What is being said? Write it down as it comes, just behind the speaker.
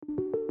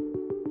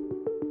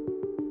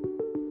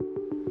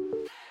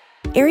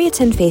Area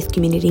 10 Faith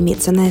Community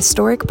meets in the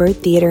historic Byrd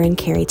Theater in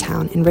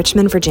Carytown in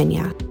Richmond,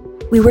 Virginia.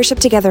 We worship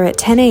together at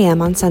 10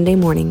 a.m. on Sunday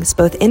mornings,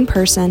 both in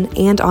person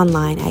and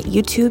online at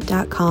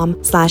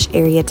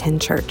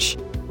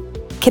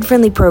youtube.com/area10church.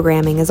 Kid-friendly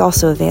programming is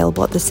also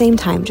available at the same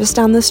time just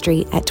down the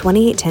street at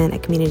 2810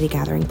 at Community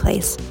Gathering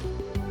Place.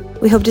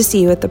 We hope to see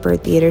you at the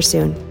Byrd Theater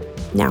soon.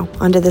 Now,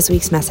 on to this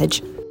week's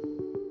message.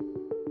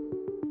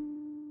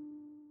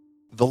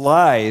 The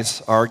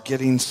lies are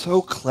getting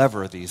so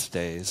clever these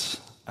days.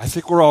 I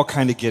think we're all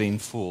kind of getting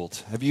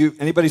fooled.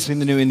 Anybody seen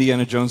the new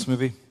Indiana Jones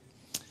movie?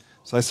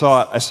 So I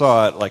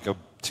saw it like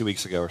 2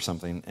 weeks ago or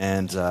something,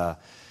 and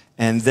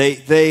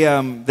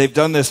they've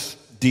done this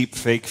deep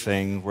fake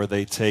thing where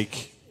they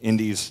take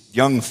Indy's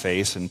young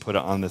face and put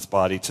it on this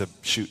body to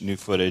shoot new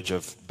footage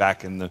of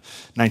back in the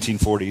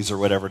 1940s or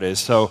whatever it is.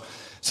 So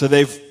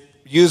they've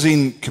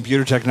using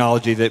computer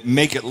technology that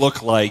make it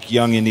look like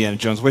young Indiana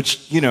Jones,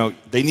 which,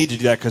 they need to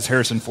do that because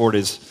Harrison Ford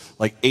is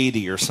like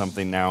 80 or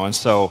something now. And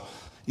so,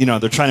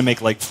 they're trying to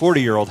make like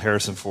 40-year-old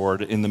Harrison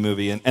Ford in the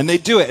movie. And they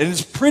do it. And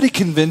it's pretty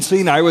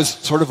convincing. I was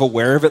sort of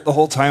aware of it the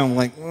whole time. I'm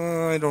like,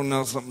 I don't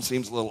know, something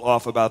seems a little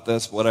off about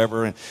this,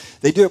 whatever. And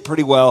they do it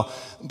pretty well.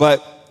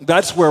 But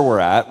that's where we're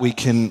at. We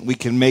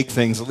can make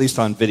things, at least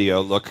on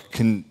video,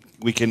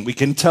 we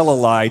can tell a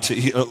lie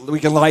we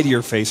can lie to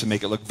your face and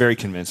make it look very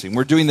convincing.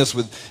 We're doing this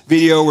with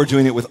video, we're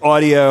doing it with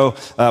audio.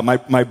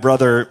 My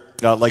brother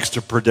likes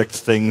to predict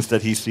things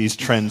that he sees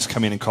trends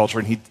coming in culture,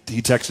 and he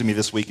texted me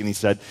this week and he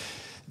said,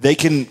 they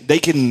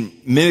can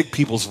mimic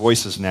people's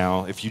voices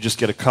now. If you just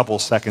get a couple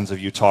seconds of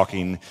you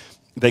talking,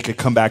 they could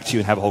come back to you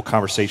and have a whole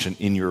conversation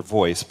in your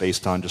voice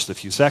based on just a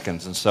few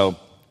seconds. And so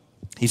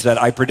he said,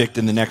 I predict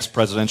in the next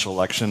presidential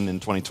election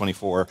in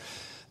 2024,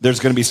 there's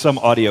going to be some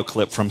audio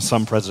clip from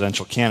some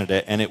presidential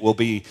candidate, and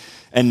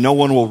no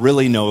one will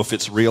really know if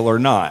it's real or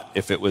not,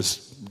 if it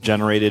was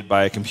generated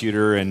by a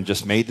computer and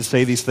just made to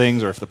say these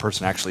things, or if the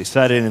person actually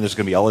said it, and there's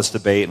going to be all this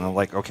debate, and I'm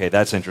like, okay,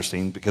 that's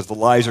interesting, because the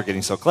lies are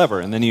getting so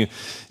clever. And then you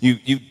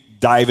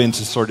dive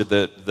into sort of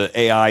the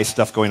AI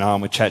stuff going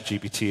on with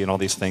ChatGPT and all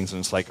these things, and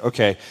it's like,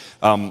 okay,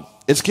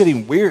 it's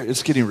getting weird,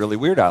 it's getting really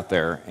weird out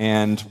there,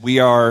 and we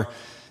are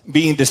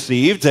being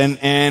deceived,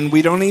 and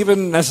we don't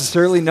even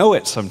necessarily know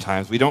it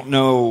sometimes. We don't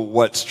know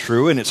what's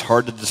true, and it's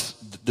hard to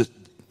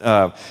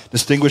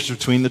distinguish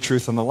between the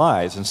truth and the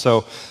lies. And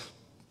so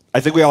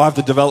I think we all have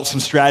to develop some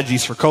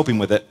strategies for coping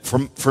with it.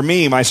 For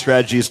me, my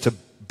strategy is to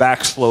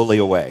back slowly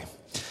away.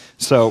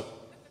 So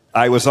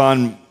I was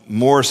on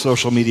more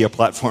social media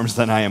platforms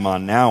than I am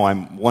on now.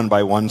 I'm one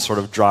by one sort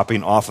of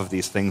dropping off of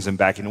these things and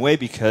backing away,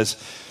 because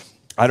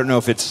I don't know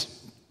if it's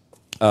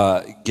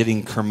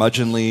getting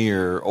curmudgeonly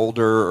or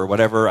older or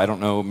whatever. I don't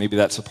know, maybe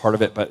that's a part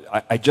of it, but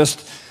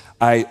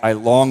I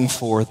long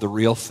for the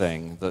real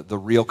thing, the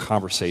real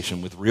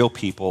conversation with real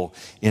people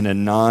in a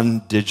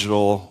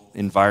non-digital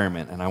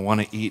environment. And I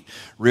want to eat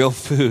real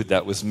food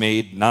that was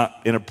made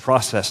not in a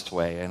processed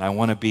way. And I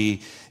want to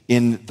be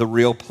in the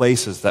real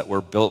places that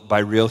were built by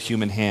real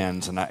human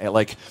hands. And I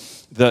like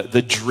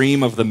the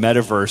dream of the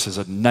metaverse is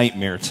a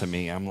nightmare to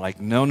me. I'm like,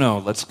 no,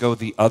 let's go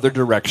the other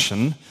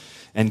direction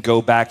and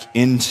go back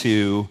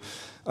into,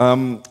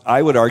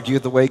 I would argue,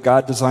 the way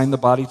God designed the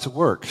body to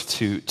work,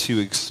 to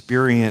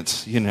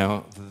experience,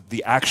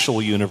 the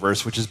actual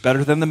universe, which is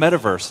better than the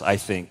metaverse, I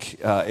think.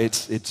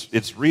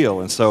 It's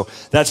real. And so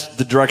that's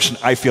the direction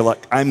I feel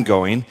like I'm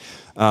going.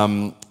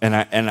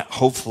 And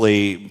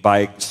hopefully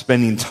by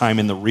spending time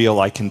in the real,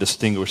 I can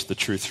distinguish the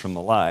truth from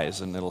the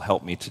lies, and it'll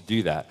help me to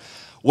do that.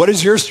 What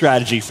is your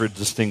strategy for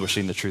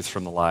distinguishing the truth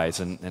from the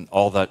lies and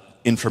all that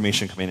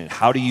information coming in?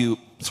 How do you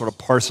sort of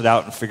parse it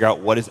out and figure out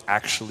what is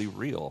actually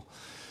real?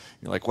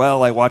 You're like,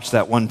 well, I watched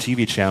that one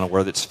TV channel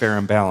where it's fair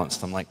and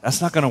balanced. I'm like,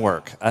 that's not going to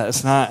work.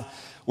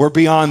 We're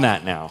beyond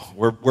that now.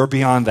 We're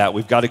beyond that.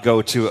 We've got to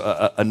go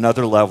to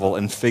another level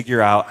and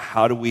figure out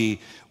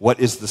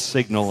what is the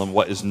signal and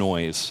what is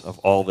noise of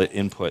all the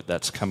input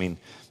that's coming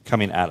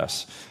at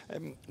us.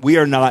 We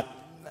are not,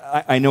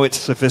 I know it's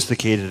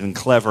sophisticated and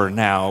clever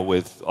now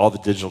with all the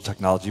digital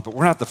technology, but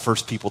we're not the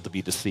first people to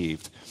be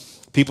deceived.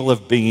 People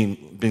have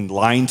been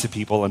lying to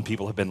people, and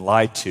people have been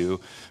lied to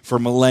for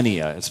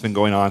millennia. It's been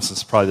going on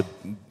since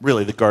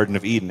probably the Garden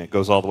of Eden. It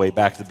goes all the way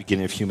back to the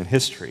beginning of human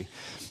history.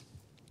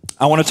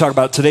 I want to talk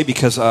about it today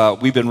because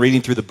we've been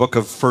reading through the book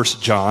of 1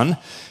 John.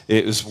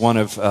 It was one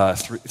of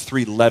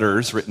three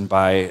letters written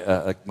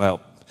by,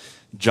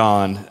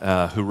 John,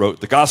 who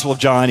wrote the Gospel of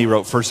John. He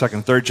wrote 1st,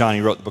 2nd, 3rd John.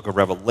 He wrote the book of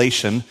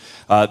Revelation,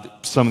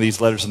 some of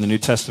these letters in the New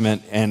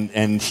Testament.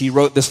 And he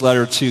wrote this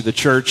letter to the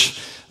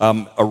church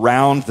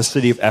around the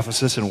city of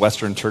Ephesus in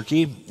western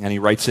Turkey. And he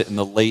writes it in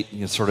the late,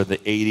 sort of the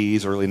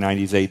 80s, early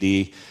 90s AD,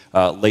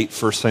 late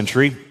 1st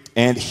century.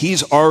 And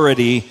he's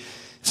already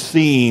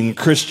seen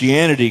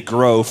Christianity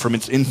grow from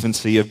its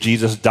infancy of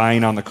Jesus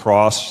dying on the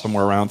cross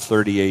somewhere around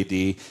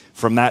 30 AD.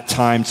 From that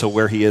time to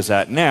where he is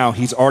at now,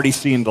 he's already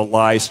seen the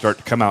lies start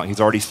to come out.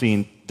 He's already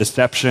seen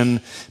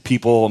deception,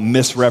 people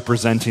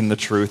misrepresenting the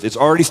truth. It's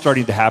already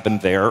starting to happen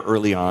there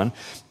early on.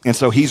 And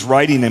so he's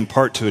writing in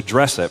part to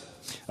address it.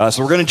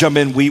 So we're going to jump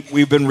in.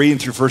 We've been reading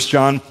through 1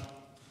 John.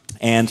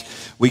 And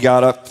we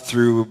got up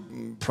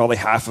through probably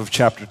half of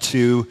chapter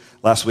 2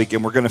 last week,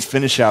 and we're going to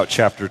finish out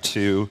chapter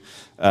 2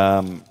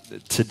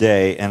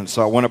 today. And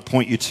so I want to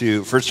point you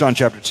to 1 John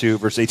chapter 2,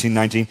 verse 18,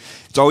 19.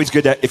 It's always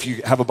good that if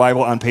you have a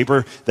Bible on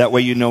paper, that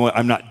way you know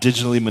I'm not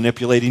digitally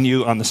manipulating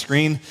you on the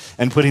screen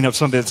and putting up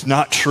something that's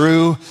not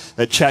true,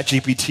 that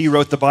ChatGPT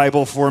wrote the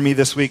Bible for me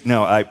this week.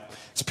 No,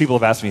 so people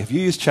have asked me, have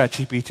you used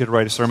ChatGPT to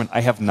write a sermon?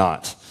 I have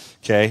not,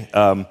 okay?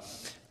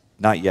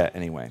 Not yet,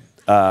 anyway.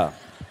 I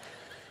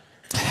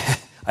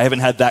haven't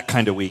had that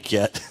kind of week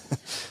yet.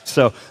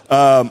 So,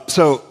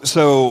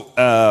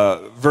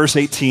 verse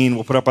 18,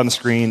 we'll put up on the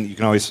screen. You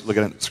can always look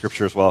at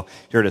scripture as well.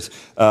 Here it is.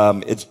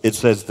 It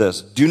says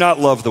this: do not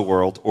love the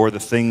world or the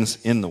things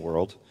in the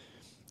world.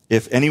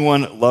 If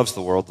anyone loves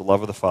the world, the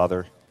love of the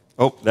Father.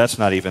 Oh, that's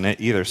not even it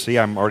either. See,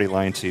 I'm already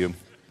lying to you.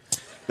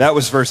 That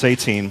was verse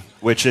 18,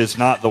 which is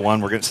not the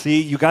one we're going to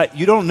see. You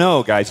don't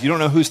know, guys. You don't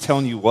know who's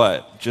telling you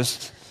what.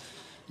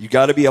 You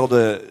got to be able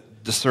to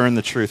discern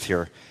the truth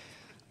here.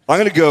 I'm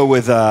going to go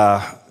with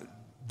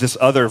this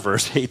other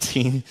verse,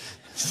 18,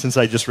 since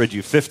I just read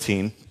you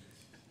 15.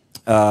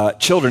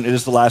 Children, it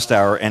is the last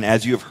hour, and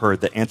as you have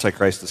heard that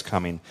Antichrist is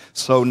coming,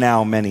 so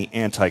now many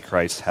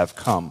Antichrists have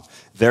come.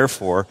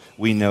 Therefore,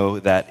 we know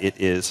that it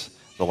is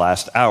the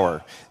last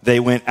hour. They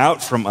went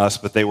out from us,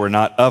 but they were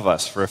not of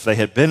us. For if they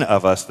had been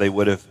of us, they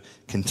would have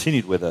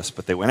continued with us.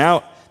 But they went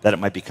out, that it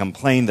might become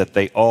plain that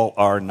they all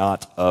are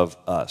not of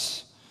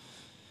us.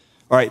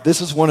 All right,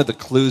 this is one of the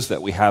clues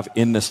that we have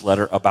in this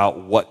letter about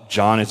what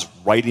John is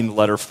writing the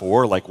letter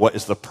for, like what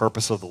is the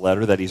purpose of the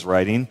letter that he's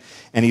writing.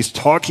 And he's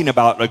talking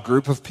about a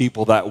group of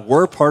people that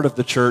were part of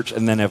the church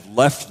and then have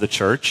left the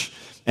church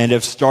and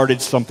have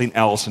started something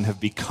else and have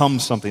become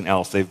something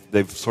else.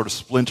 They've sort of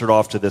splintered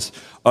off to this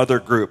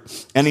other group.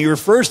 And he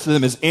refers to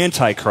them as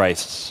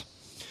antichrists.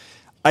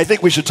 I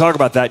think we should talk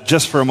about that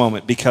just for a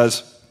moment,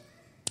 because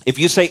if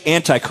you say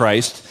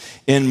antichrist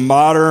in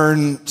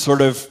modern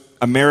sort of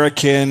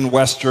American,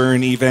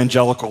 Western,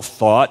 evangelical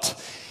thought,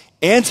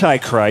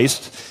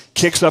 Antichrist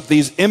kicks up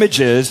these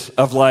images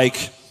of like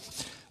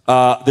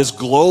this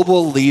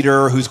global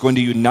leader who's going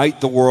to unite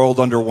the world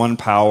under one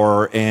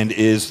power and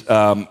is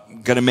going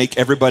to make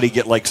everybody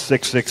get like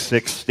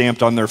 666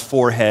 stamped on their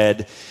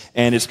forehead,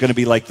 and it's going to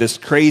be like this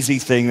crazy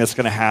thing that's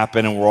going to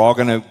happen, and we're all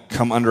going to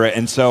come under it.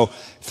 And so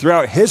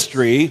throughout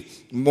history,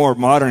 more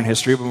modern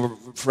history,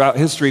 but throughout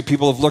history,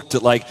 people have looked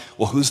at like,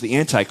 well, who's the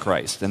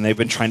Antichrist? And they've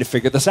been trying to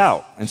figure this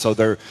out. And so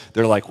they're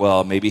like,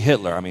 well, maybe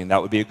Hitler. I mean,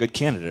 that would be a good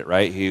candidate,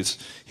 right?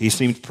 He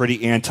seemed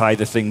pretty anti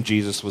the thing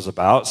Jesus was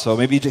about, so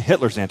maybe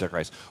Hitler's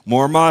Antichrist.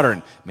 More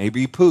modern,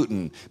 maybe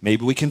Putin.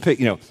 Maybe we can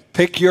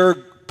pick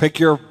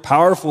your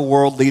powerful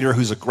world leader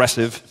who's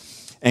aggressive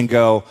and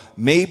go,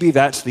 maybe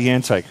that's the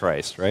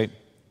Antichrist, right?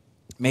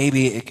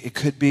 Maybe it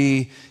could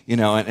be,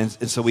 and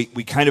so we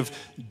kind of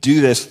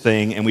do this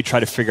thing and we try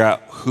to figure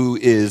out who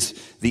is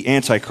the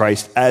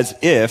Antichrist as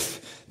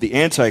if the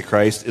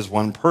Antichrist is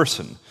one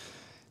person.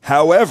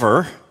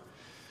 However,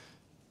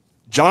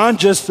 John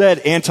just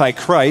said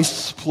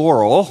antichrists,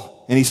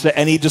 plural,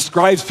 and he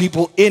describes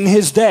people in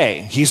his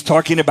day. He's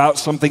talking about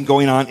something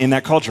going on in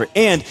that culture.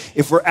 And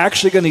if we're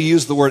actually going to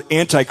use the word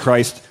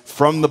antichrist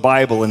from the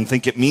Bible and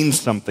think it means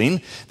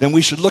something, then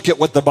we should look at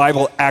what the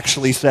Bible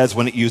actually says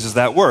when it uses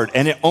that word.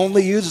 And it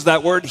only uses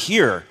that word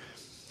here.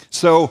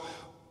 So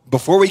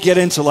before we get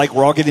into like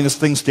we're all getting this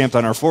thing stamped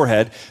on our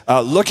forehead,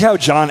 look how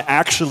John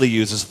actually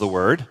uses the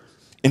word.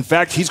 In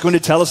fact, he's going to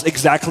tell us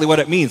exactly what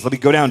it means. Let me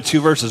go down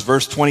 2 verses.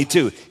 Verse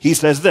 22. He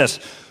says this: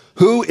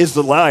 who is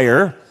the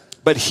liar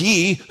but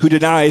he who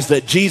denies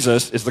that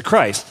Jesus is the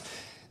Christ?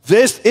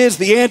 This is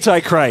the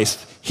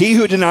Antichrist, he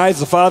who denies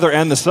the Father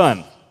and the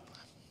Son.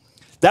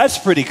 That's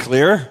pretty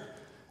clear.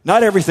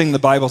 Not everything in the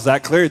Bible's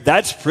that clear.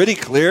 That's pretty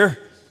clear.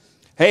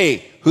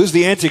 Hey, who's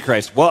the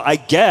Antichrist? Well, I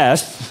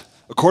guess,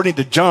 according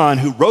to John,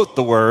 who wrote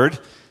the word,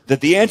 that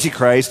the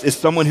Antichrist is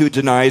someone who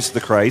denies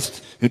the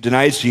Christ, who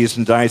denies Jesus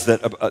and denies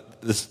that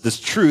this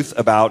truth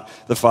about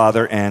the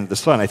Father and the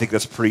Son. I think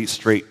that's pretty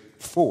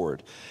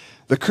straightforward.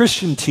 The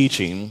Christian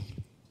teaching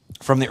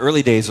from the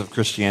early days of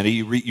Christianity,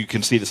 you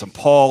can see this in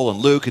Paul and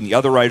Luke and the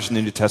other writers in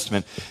the New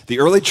Testament. The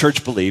early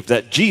church believed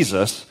that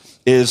Jesus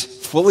is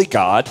fully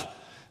God,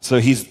 so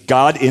he's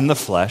God in the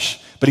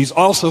flesh, but he's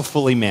also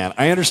fully man.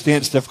 I understand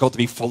it's difficult to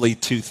be fully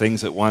two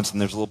things at once, and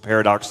there's a little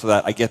paradox to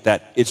that. I get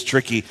that. It's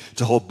tricky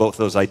to hold both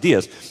those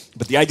ideas.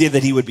 But the idea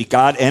that he would be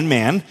God and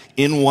man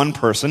in one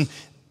person,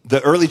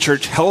 the early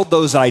church held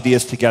those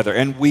ideas together,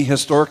 and we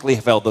historically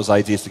have held those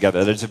ideas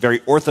together. That is a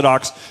very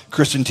orthodox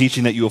Christian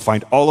teaching that you will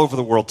find all over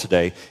the world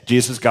today.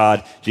 Jesus is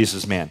God,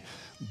 Jesus is man.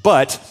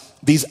 But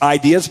these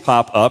ideas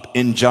pop up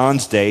in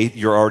John's day.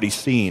 You're already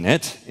seeing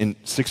it in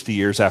 60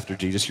 years after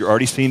Jesus. You're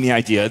already seeing the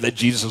idea that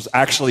Jesus was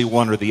actually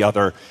one or the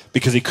other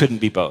because he couldn't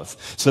be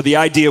both. So the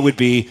idea would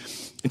be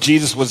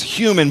Jesus was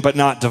human but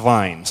not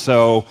divine.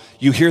 So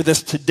you hear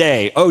this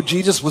today. Oh,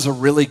 Jesus was a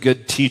really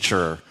good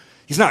teacher.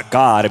 He's not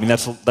God. I mean,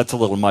 that's a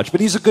little much,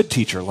 but he's a good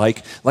teacher,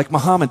 like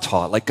Muhammad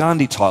taught, like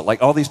Gandhi taught,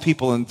 like all these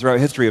people throughout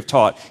history have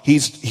taught.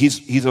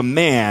 He's a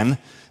man,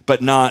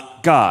 but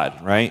not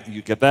God, right?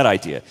 You get that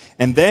idea.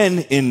 And then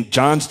in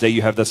John's day,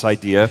 you have this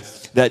idea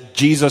that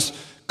Jesus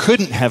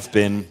couldn't have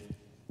been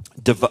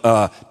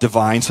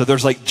divine. So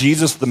there's like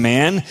Jesus the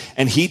man,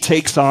 and he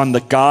takes on the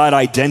God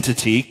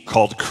identity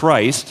called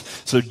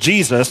Christ. So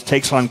Jesus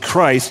takes on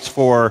Christ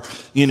for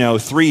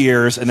 3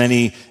 years, and then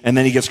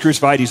he gets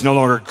crucified. He's no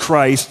longer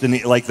Christ, and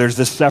there's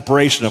this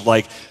separation of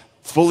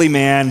fully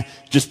man,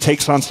 just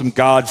takes on some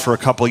God for a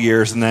couple of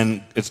years, and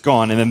then it's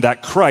gone. And then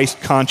that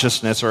Christ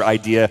consciousness or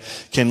idea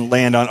can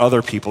land on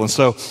other people. And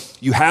so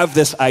you have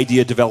this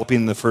idea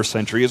developing in the first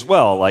century as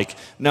well.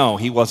 No,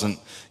 he wasn't,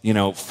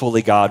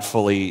 fully God,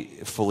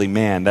 fully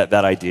man, that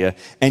idea.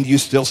 And you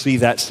still see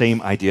that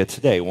same idea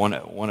today.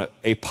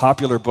 A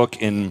popular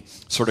book in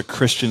sort of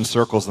Christian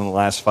circles in the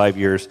last 5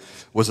 years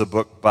was a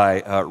book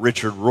by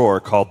Richard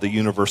Rohr called The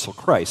Universal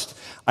Christ.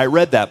 I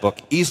read that book,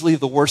 easily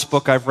the worst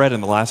book I've read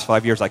in the last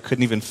 5 years. I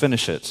couldn't even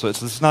finish it. So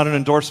it's not an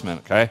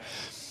endorsement, okay?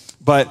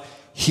 But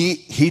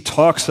he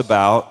talks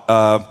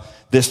about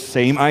this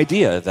same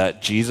idea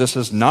that Jesus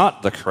is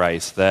not the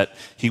Christ, that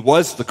he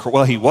was the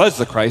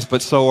Christ,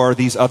 but so are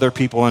these other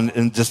people,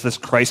 and just this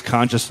Christ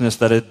consciousness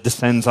that it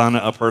descends on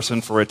a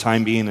person for a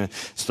time being, and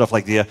stuff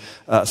like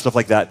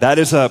that.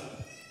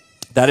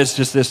 That is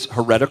just this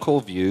heretical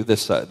view,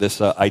 this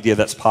idea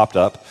that's popped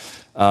up,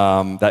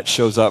 that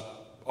shows up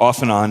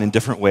off and on in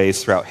different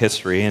ways throughout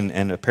history,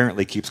 and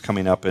apparently keeps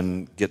coming up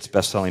and gets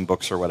best-selling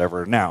books or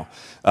whatever. Now,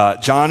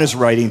 John is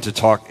writing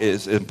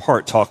is in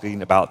part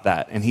talking about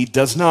that, and he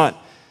does not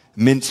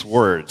mince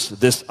words.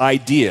 This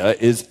idea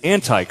is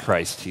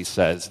antichrist, he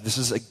says. This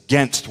is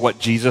against what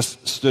Jesus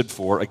stood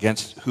for,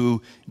 against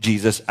who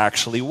Jesus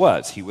actually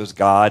was. He was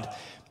God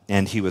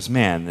and he was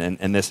man,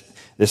 and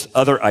this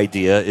other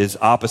idea is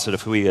opposite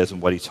of who he is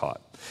and what he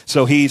taught.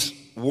 So he's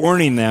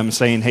warning them,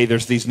 saying, hey,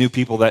 there's these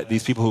people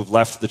who've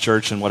left the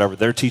church and whatever,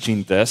 they're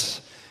teaching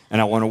this, and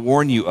I want to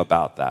warn you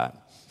about that.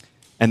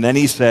 And then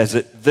he says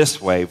it this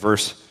way,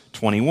 verse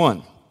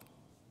 21.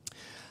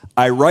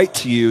 I write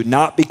to you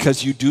not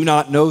because you do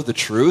not know the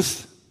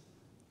truth,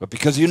 but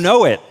because you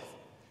know it,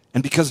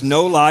 and because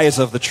no lie is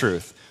of the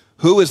truth.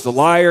 Who is the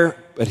liar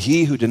but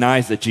he who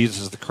denies that Jesus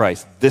is the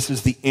Christ? This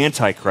is the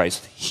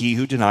Antichrist, he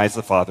who denies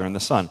the Father and the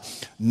Son.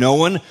 No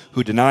one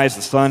who denies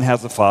the Son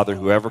has the Father.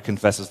 Whoever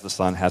confesses the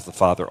Son has the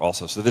Father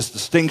also. So this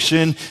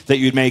distinction that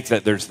you'd make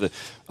that there's that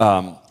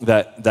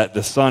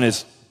the Son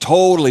is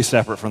totally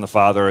separate from the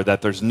Father, or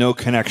that there's no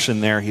connection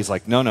there. He's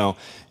like, no,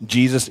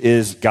 Jesus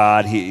is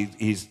God.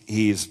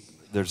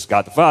 There's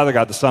God the Father,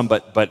 God the Son,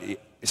 but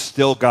it's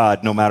still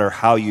God, no matter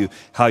how you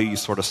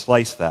sort of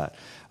slice that.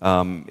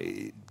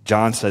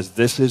 John says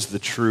this is the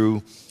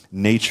true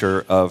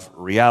nature of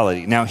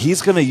reality. Now,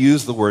 he's going to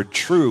use the word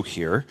true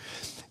here,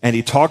 and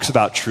he talks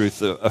about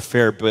truth a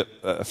fair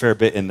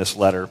bit in this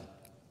letter.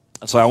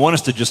 So I want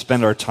us to just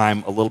spend our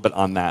time a little bit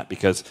on that,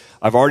 because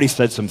I've already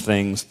said some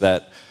things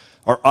that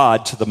are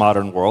odd to the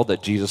modern world,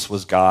 that Jesus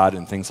was God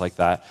and things like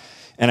that.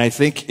 And I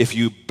think if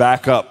you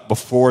back up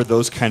before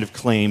those kind of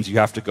claims, you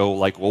have to go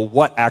well,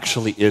 what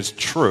actually is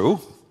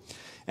true?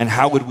 And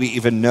how would we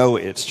even know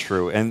it's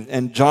true?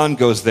 And John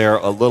goes there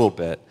a little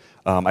bit.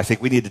 I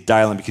think we need to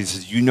dial in, because he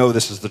says,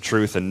 this is the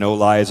truth and no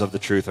lies of the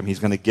truth. He's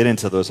going to get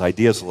into those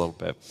ideas a little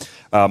bit.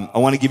 I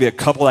want to give you a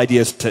couple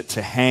ideas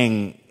to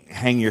hang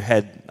your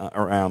head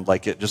around.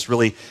 Just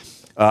really,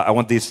 I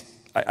want these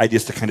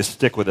ideas to kind of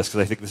stick with us,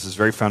 because I think this is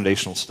very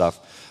foundational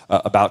stuff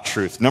about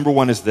truth. Number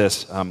one is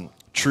this.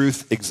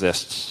 Truth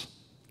exists.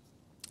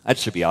 That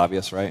should be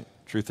obvious, right?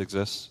 Truth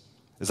exists.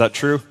 Is that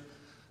true?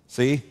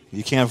 See?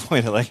 You can't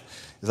avoid it.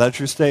 Is that a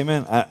true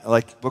statement?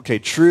 Okay,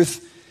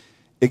 truth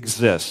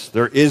exists.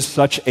 There is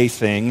such a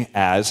thing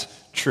as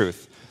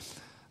truth.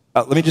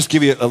 Let me just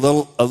give you a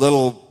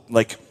little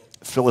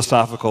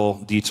philosophical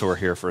detour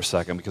here for a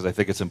second, because I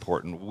think it's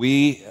important.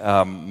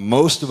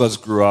 Most of us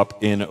grew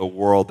up in a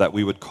world that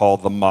we would call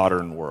the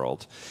modern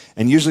world.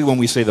 And usually when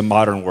we say the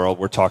modern world,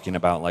 we're talking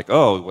about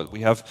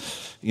we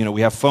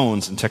have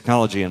phones and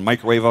technology and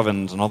microwave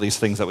ovens and all these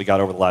things that we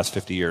got over the last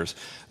 50 years.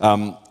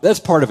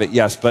 That's part of it,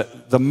 yes,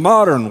 but the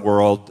modern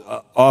world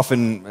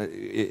often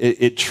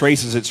it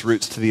traces its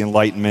roots to the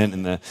Enlightenment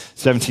in the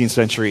 17th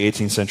century,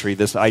 18th century,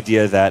 this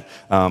idea that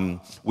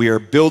we are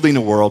building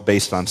a world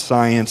based on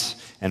science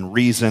and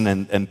reason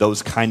and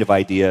those kind of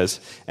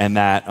ideas, and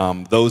that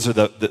those are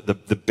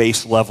the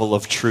base level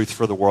of truth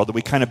for the world, that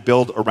we kind of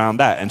build around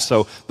that. And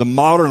so the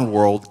modern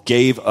world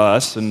gave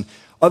us, and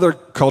other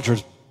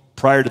cultures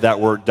prior to that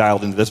were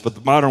dialed into this, but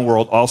the modern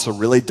world also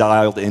really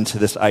dialed into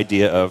this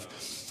idea of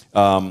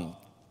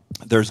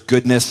there's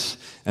goodness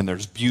and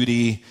there's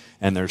beauty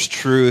and there's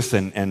truth,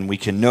 and we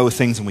can know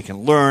things and we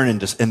can learn, and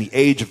just in the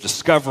age of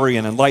discovery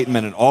and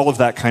enlightenment and all of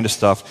that kind of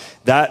stuff,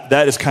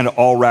 that is kind of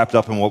all wrapped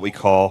up in what we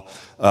call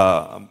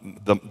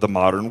the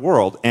modern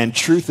world. And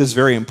truth is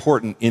very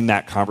important in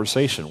that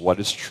conversation. What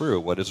is true?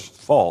 What is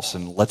false?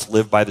 And let's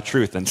live by the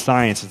truth. And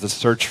science is the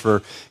search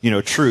for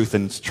truth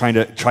and trying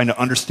to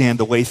understand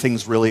the way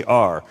things really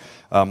are.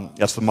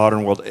 That's the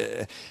modern world.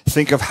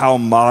 Think of how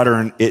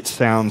modern it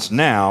sounds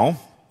now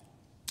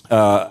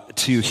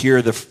to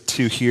hear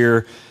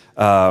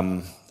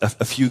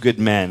A Few Good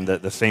Men,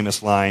 the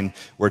famous line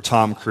where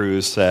Tom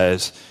Cruise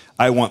says,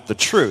 "I want the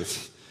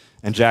truth."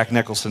 And Jack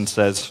Nicholson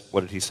says,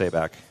 what did he say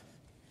back?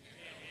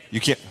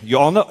 You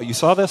all know, you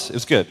saw this? It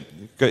was good.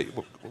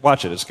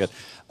 Watch it, it's good.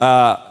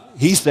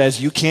 He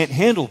says, "You can't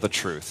handle the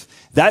truth."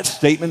 That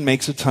statement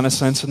makes a ton of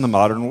sense in the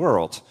modern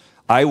world.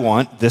 I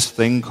want this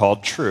thing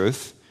called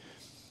truth.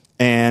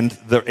 And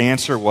the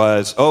answer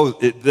was,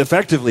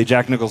 effectively,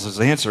 Jack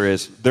Nicholson's answer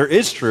is, there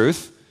is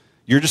truth,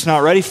 you're just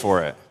not ready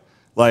for it.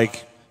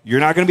 Like, you're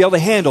not going to be able to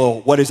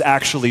handle what is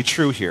actually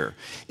true here.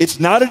 It's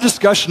not a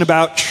discussion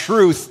about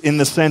truth in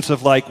the sense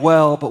of like,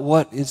 well, but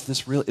what is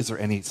this real? Is there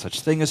any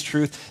such thing as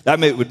truth? That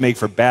would make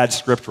for bad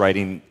script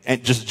writing,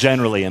 and just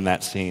generally in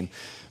that scene.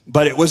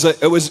 But it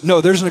was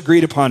no, there's an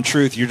agreed upon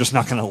truth, you're just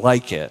not going to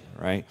like it,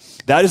 right?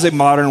 That is a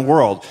modern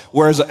world.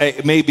 Whereas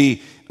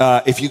maybe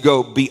if you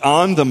go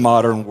beyond the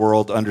modern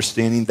world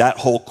understanding, that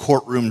whole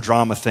courtroom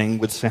drama thing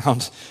would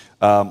sound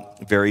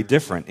very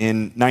different.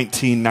 In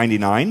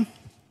 1999,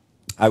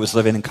 I was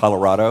living in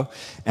Colorado,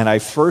 and I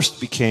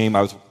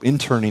was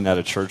interning at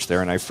a church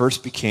there, and I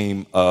first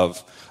became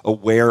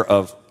aware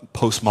of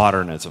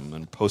postmodernism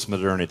and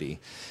postmodernity.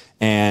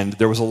 And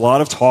there was a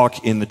lot of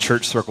talk in the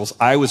church circles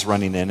I was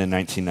running in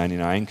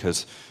 1999,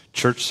 because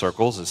church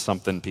circles is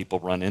something people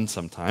run in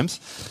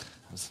sometimes.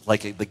 It's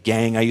like the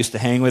gang I used to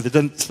hang with.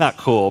 It's not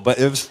cool, but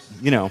it was,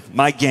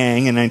 my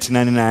gang in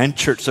 1999,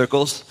 church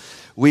circles.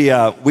 We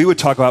would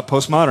talk about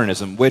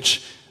postmodernism,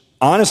 which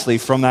honestly,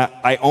 from that,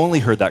 I only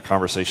heard that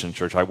conversation in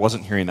church. I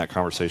wasn't hearing that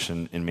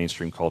conversation in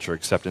mainstream culture,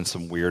 except in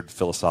some weird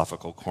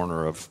philosophical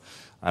corner of,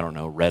 I don't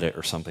know, Reddit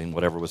or something,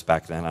 whatever was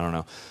back then. I don't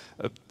know.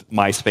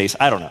 MySpace,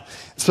 I don't know.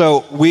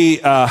 So we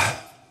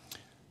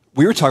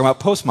were talking about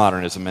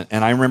postmodernism,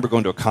 and I remember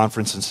going to a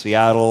conference in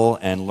Seattle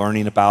and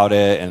learning about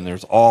it, and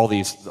there's all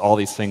these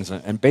things,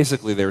 and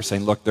basically they were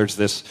saying, look, there's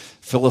this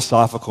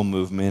philosophical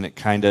movement. It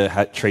kind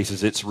of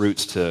traces its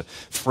roots to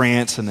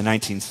France in the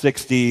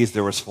 1960s.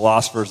 There was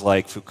philosophers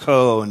like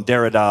Foucault and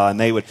Derrida,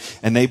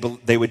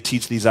 and they would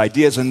teach these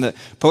ideas, and the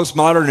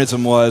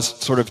postmodernism was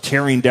sort of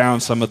tearing down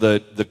some of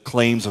the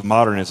claims of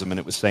modernism, and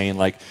it was saying,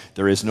 like,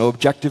 there is no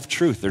objective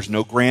truth, there's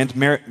no grand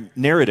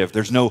narrative,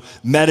 there's no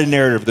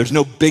meta-narrative, there's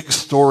no big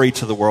story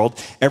to the world.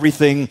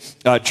 Everything,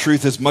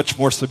 truth is much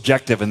more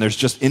subjective, and there's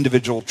just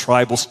individual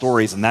tribal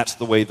stories, and that's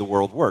the way the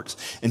world works.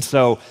 And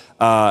so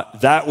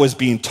that was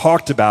being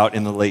talked about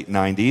in the late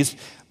 90s,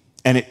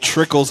 and it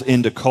trickles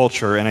into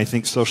culture, and I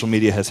think social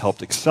media has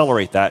helped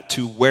accelerate that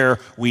to where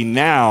we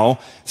now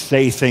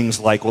say things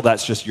like, well,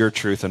 that's just your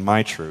truth and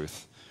my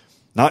truth.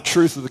 Not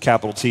truth with a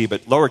capital T,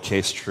 but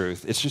lowercase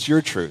truth. It's just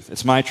your truth.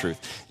 It's my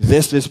truth.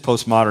 This is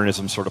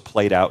postmodernism sort of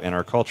played out in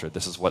our culture.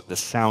 This is what this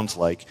sounds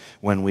like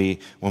when we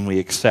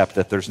accept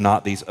that there's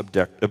not these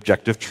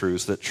objective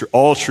truths, that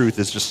all truth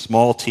is just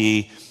small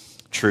t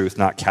truth,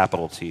 not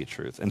capital T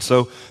truth. And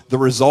so the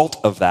result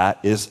of that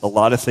is a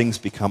lot of things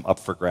become up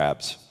for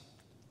grabs.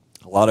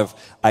 A lot of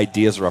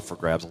ideas are up for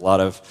grabs. A lot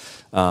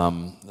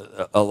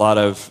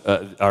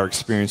of our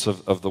experience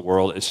of the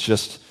world,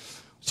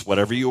 it's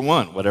whatever you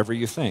want, whatever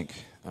you think.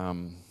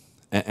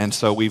 And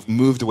so we've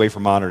moved away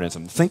from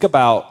modernism. Think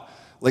about,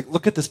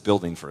 look at this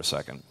building for a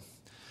second.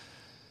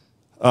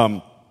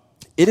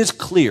 It is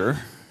clear,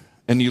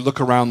 and you look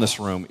around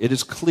this room, it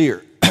is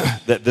clear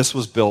that this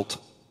was built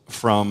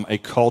from a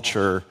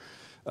culture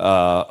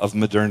of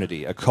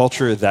modernity, a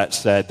culture that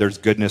said there's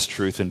goodness,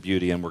 truth, and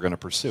beauty, and we're going to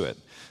pursue it.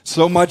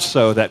 So much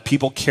so that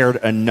people cared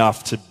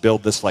enough to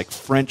build this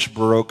French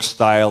Baroque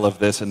style of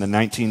this in the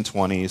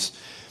 1920s,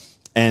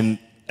 and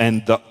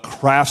the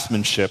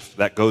craftsmanship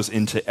that goes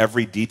into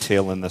every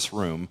detail in this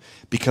room,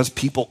 because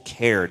people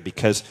cared,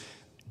 because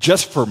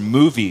just for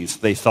movies,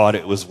 they thought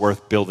it was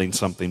worth building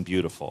something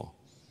beautiful.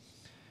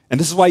 And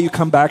this is why you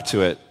come back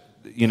to it,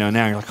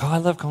 now you're like, oh, I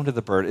love going to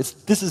the Bird.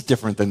 This is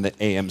different than the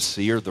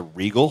AMC or the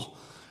Regal,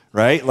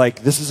 right?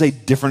 This is a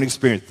different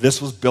experience.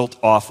 This was built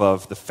off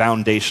of the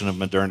foundation of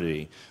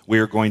modernity. We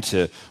are going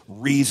to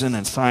reason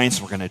and science,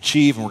 and we're going to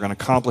achieve, and we're going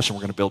to accomplish, and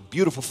we're going to build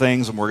beautiful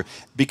things,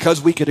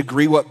 because we could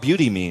agree what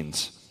beauty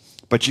means.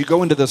 But you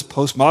go into this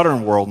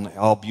postmodern world, and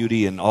all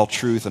beauty and all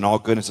truth and all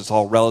goodness, it's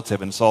all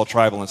relative and it's all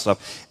tribal and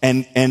stuff.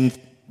 And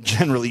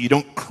generally, you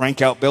don't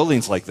crank out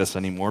buildings like this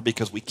anymore,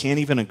 because we can't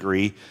even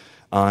agree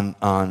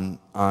on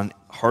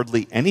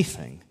hardly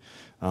anything.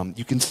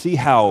 You can see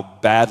how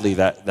badly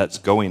that's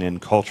going in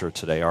culture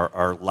today,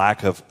 our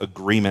lack of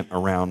agreement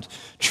around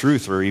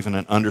truth, or even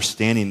an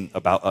understanding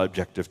about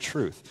objective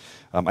truth.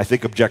 I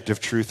think objective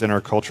truth in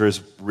our culture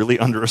is really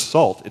under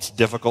assault. It's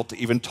difficult to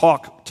even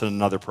talk to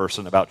another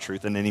person about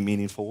truth in any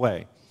meaningful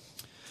way.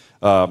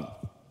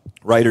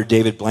 Writer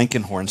David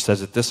Blankenhorn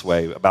says it this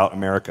way about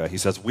America. He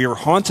says, "We are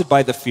haunted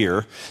by the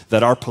fear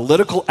that our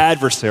political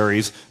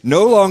adversaries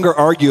no longer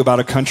argue about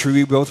a country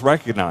we both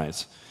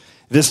recognize.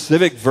 This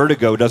civic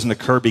vertigo doesn't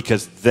occur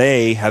because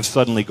they have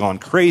suddenly gone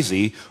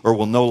crazy or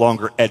will no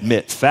longer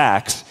admit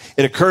facts.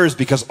 It occurs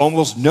because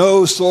almost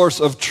no source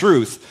of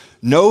truth,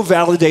 no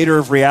validator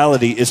of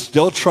reality is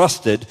still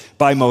trusted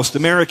by most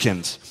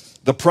Americans.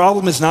 The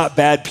problem is not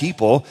bad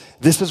people.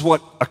 This is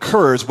what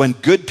occurs when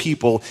good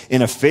people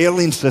in a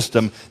failing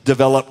system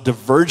develop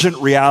divergent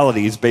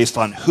realities based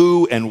on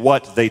who and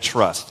what they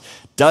trust.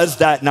 Does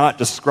that not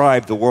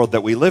describe the world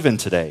that we live in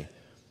today?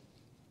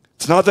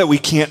 It's not that we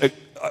can't,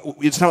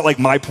 it's not like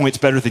my point's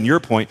better than your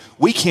point.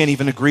 We can't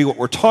even agree what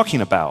we're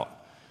talking about.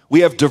 We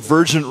have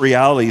divergent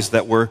realities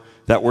that we're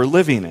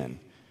living in.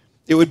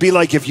 It would be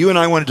like if you and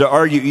I wanted to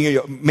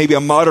argue, maybe a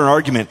modern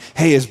argument,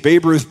 hey, is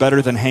Babe Ruth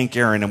better than Hank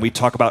Aaron? And we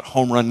talk about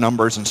home run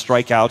numbers and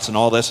strikeouts and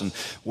all this, and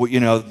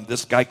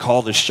this guy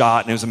called his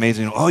shot and it was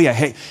amazing. Oh yeah,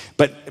 hey.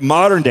 But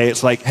modern day,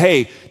 it's like,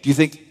 hey, do you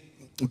think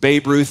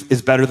Babe Ruth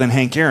is better than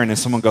Hank Aaron? And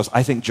someone goes,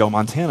 I think Joe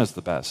Montana's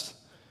the best.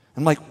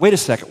 I'm like, wait a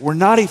second, we're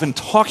not even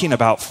talking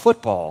about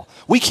football.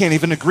 We can't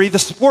even agree the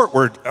sport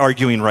we're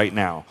arguing right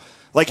now.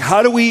 Like,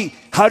 how do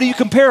you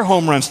compare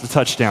home runs to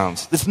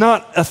touchdowns? It's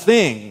not a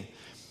thing.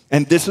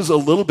 And this is a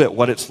little bit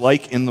what it's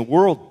like in the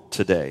world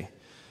today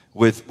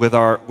with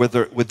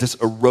this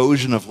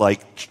erosion of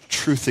like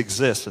truth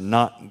exists and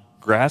not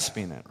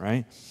grasping it,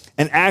 right?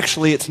 And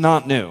actually, it's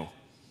not new.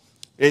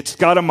 It's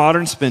got a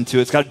modern spin to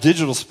it. It's got a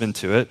digital spin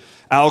to it.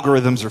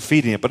 Algorithms are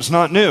feeding it, but it's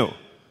not new.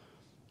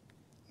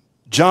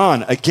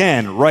 John,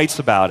 again, writes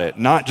about it,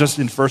 not just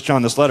in 1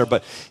 John, this letter,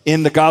 but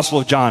in the Gospel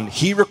of John.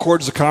 He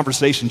records the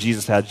conversation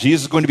Jesus had.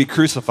 Jesus is going to be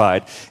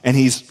crucified, and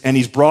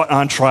he's brought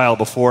on trial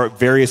before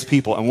various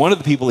people. And one of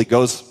the people he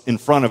goes in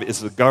front of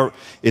is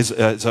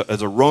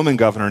a Roman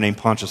governor named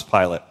Pontius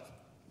Pilate.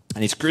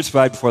 And he's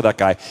crucified before that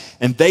guy.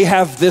 And they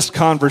have this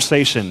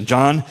conversation,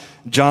 John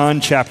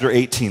chapter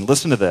 18.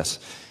 Listen to this.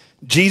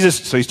 Jesus,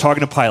 so he's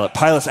talking to Pilate.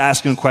 Pilate's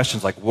asking him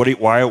questions like, why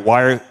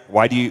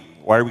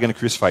are we going to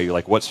crucify you?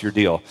 Like, what's your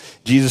deal?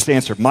 Jesus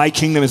answered, my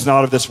kingdom is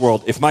not of this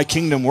world. If my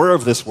kingdom were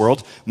of this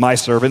world, my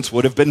servants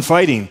would have been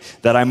fighting,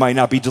 that I might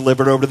not be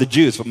delivered over to the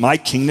Jews. But my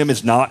kingdom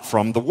is not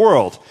from the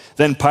world.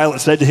 Then Pilate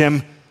said to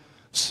him,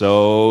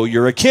 so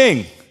you're a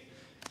king?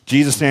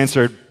 Jesus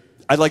answered,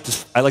 I'd like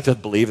to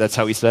believe that's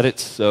how he said it.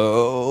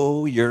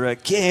 So you're a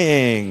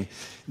king.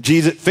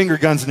 Jesus, finger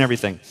guns and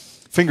everything.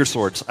 Finger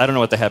swords. I don't know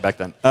what they had back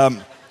then.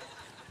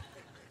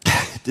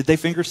 Did they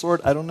finger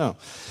sword? I don't know.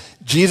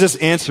 Jesus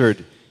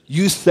answered,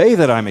 you say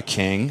that I'm a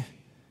king.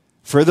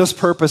 For this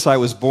purpose I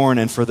was born,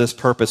 and for this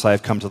purpose I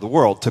have come to the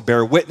world, to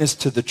bear witness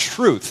to the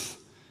truth.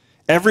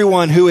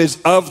 Everyone who is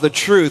of the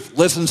truth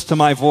listens to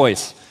my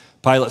voice.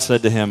 Pilate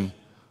said to him,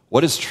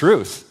 what is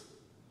truth?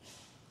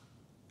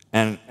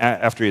 And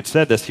after he had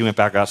said this, he went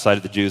back outside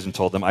of the Jews and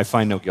told them, I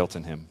find no guilt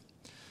in him.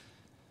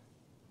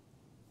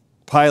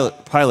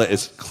 Pilate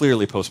is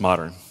clearly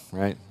postmodern,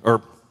 right?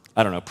 Or,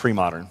 I don't know,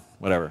 pre-modern,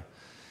 whatever.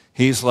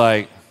 He's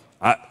like,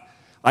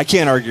 I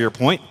can't argue your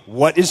point.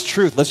 What is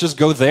truth? Let's just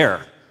go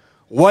there.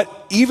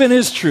 What even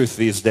is truth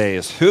these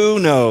days? Who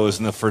knows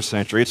in the first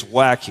century? It's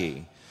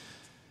wacky.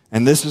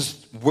 And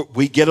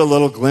we get a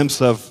little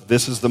glimpse of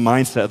this is the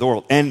mindset of the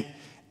world.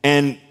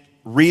 And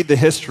read the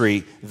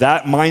history,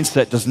 that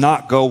mindset does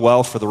not go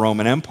well for the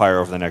Roman Empire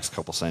over the next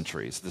couple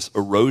centuries. This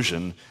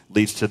erosion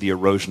leads to the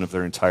erosion of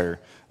their entire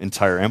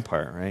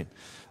empire, right?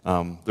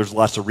 There's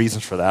lots of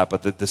reasons for that,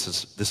 but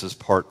this is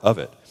part of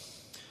it.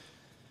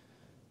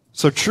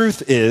 So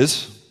truth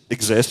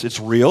exists, it's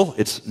real,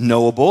 it's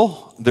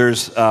knowable,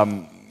 it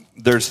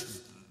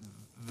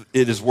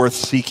is worth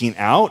seeking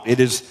out.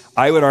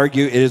 I would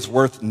argue, it is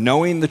worth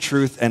knowing the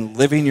truth and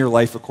living your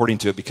life according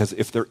to it, because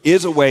if there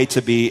is a way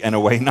to be and a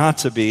way not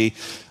to be,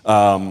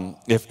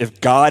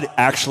 if God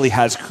actually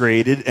has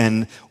created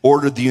and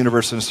ordered the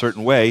universe in a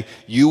certain way,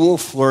 you will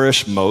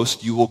flourish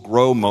most, you will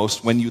grow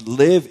most when you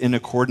live in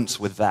accordance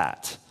with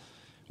that,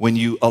 when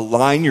you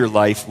align your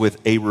life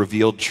with a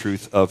revealed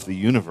truth of the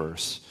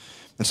universe.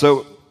 And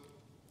so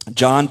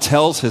John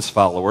tells his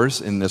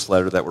followers in this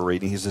letter that we're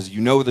reading, he says,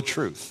 you know the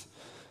truth.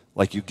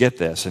 Like you get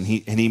this, and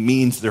he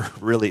means there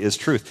really is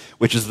truth,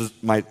 which is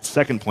my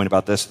second point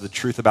about this. The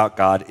truth about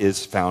God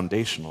is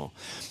foundational.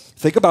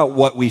 Think about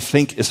what we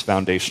think is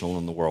foundational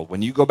in the world.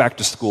 When you go back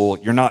to school,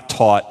 you're not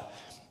taught,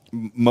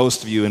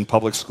 most of you in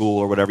public school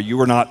or whatever, you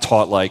were not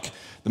taught like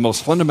the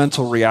most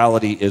fundamental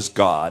reality is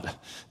God,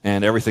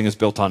 and everything is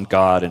built on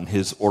God and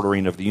his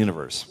ordering of the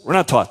universe. We're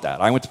not taught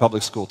that. I went to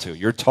public school too.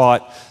 You're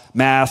taught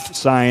math,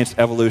 science,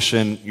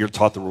 evolution, you're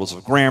taught the rules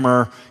of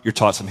grammar, you're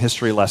taught some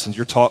history lessons,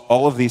 you're taught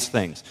all of these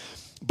things.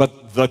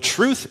 But the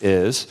truth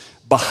is,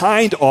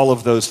 behind all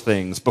of those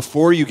things,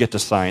 before you get to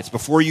science,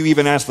 before you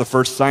even ask the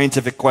first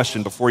scientific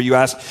question, before you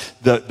ask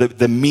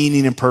the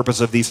meaning and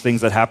purpose of these things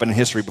that happen in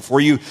history,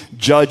 before you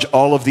judge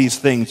all of these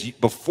things,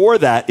 before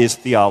that is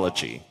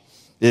theology.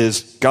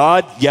 Is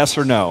God, yes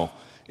or no?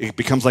 It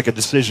becomes like a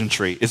decision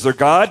tree. Is there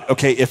God?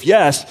 Okay, if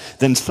yes,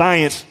 then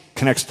science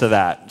connects to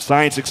that.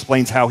 Science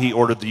explains how he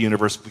ordered the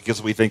universe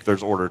because we think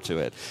there's order to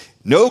it.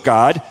 No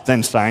God,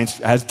 then science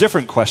has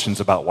different questions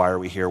about why are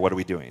we here, what are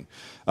we doing?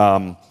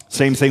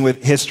 Same thing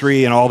with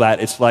history and all that.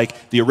 It's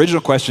like the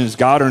original question is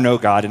God or no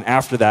God, and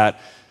after that,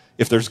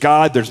 if there's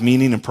God, there's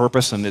meaning and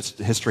purpose, and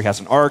history has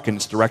an arc and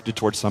it's directed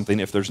towards something.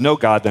 If there's no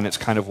God, then it's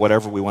kind of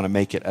whatever we want to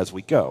make it as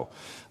we go.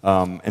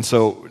 And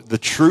so the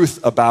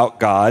truth about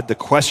God, the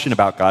question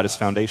about God is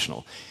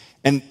foundational.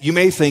 And you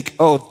may think,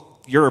 oh,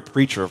 you're a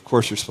preacher. Of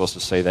course you're supposed to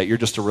say that. You're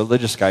just a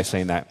religious guy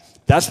saying that.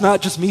 That's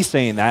not just me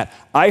saying that.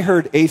 I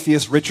heard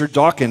atheist Richard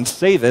Dawkins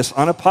say this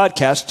on a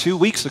podcast 2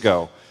 weeks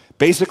ago.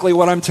 Basically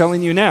what I'm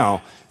telling you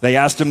now. They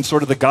asked him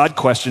sort of the God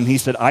question. He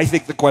said, I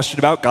think the question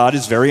about God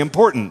is very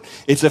important.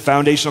 It's a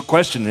foundational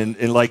question.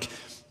 And like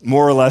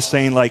more or less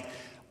saying like,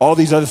 all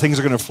these other things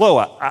are going to flow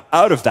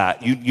out of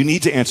that. You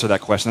need to answer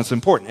that question. That's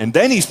important. And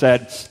then he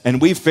said,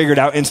 and we've figured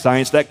out in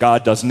science that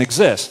God doesn't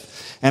exist.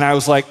 And I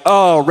was like,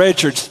 oh,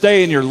 Richard,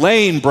 stay in your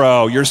lane,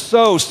 bro. You're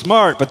so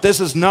smart, but this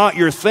is not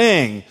your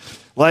thing.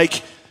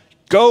 Like,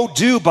 go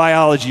do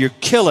biology or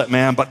kill it,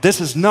 man. But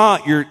this is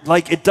not your,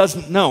 like, it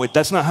doesn't, no,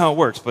 that's not how it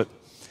works. But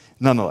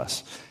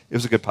nonetheless, it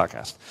was a good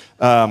podcast.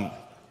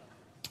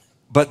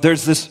 But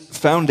there's this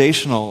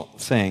foundational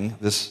thing,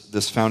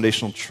 this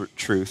foundational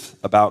truth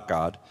about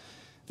God.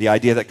 The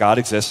idea that God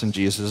exists and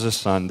Jesus is his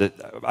son, that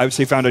I would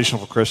say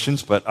foundational for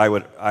Christians, but I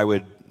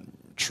would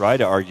try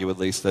to argue at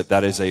least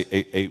that is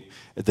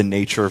the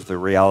nature of the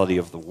reality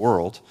of the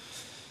world.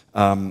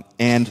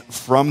 And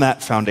from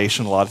that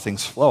foundation, a lot of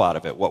things flow out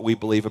of it. What we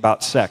believe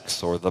about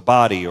sex or the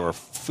body or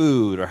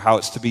food or how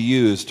it's to be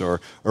used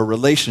or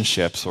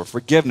relationships or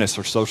forgiveness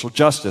or social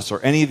justice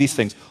or any of these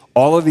things.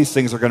 All of these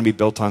things are going to be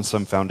built on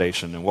some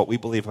foundation. And what we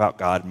believe about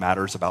God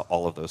matters about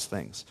all of those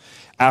things.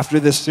 After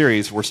this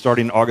series, we're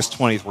starting August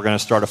 20th, we're going to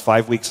start a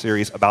 5-week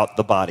series about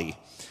the body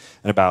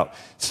and about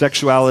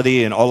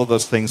sexuality and all of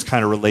those things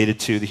kind of related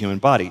to the human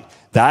body.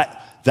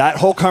 That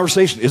whole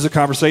conversation is a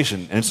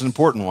conversation, and it's an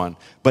important one,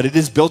 but it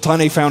is built on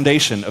a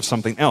foundation of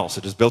something else.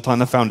 It is built on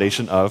the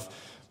foundation of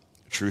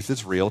truth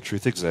is real,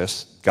 truth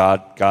exists,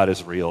 God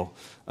is real,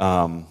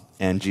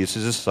 and Jesus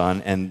is his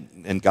son,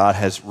 and God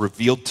has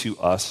revealed to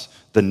us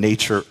the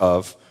nature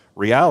of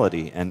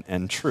reality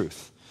and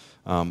truth.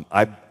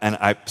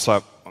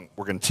 So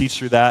we're going to teach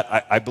through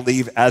that. I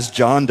believe, as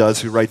John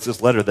does, who writes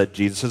this letter, that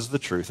Jesus is the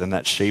truth, and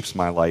that shapes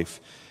my life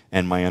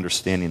and my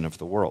understanding of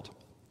the world.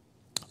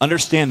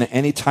 Understand that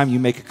anytime you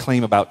make a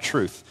claim about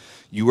truth,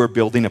 you are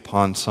building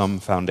upon some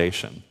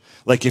foundation.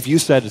 Like if you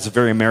said, it's a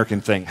very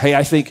American thing, hey,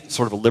 I think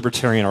sort of a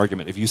libertarian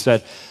argument, if you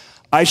said,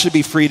 I should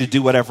be free to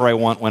do whatever I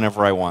want,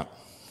 whenever I want,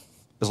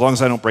 as long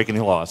as I don't break any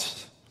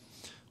laws.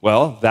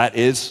 Well, that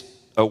is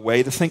a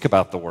way to think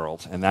about the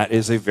world, and that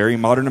is a very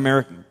modern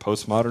American,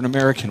 postmodern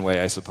American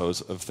way, I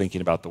suppose, of thinking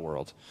about the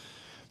world.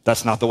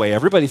 That's not the way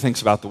everybody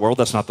thinks about the world.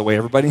 That's not the way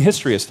everybody in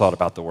history has thought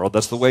about the world.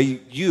 That's the way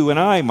you and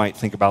I might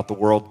think about the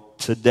world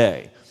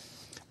today.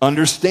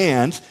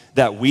 Understand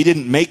that we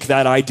didn't make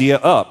that idea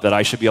up, that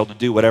I should be able to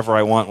do whatever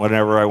I want,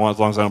 whenever I want, as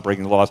long as I don't break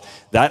any laws.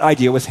 That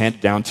idea was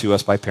handed down to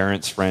us by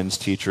parents, friends,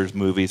 teachers,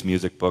 movies,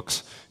 music,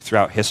 books.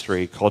 Throughout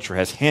history, culture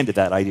has handed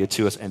that idea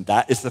to us, and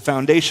that is the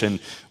foundation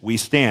we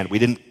stand. We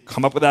didn't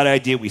come up with that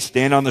idea. We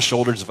stand on the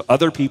shoulders of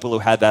other people who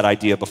had that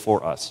idea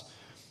before us.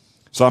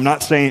 So I'm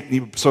not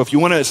saying, so if you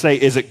want to say,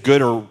 is it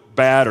good or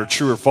bad or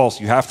true or false,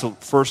 you have to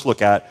first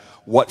look at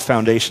what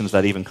foundations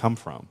that even come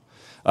from.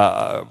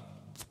 A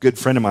good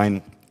friend of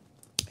mine,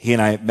 he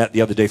and I met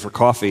the other day for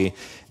coffee,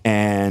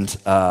 and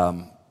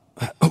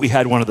we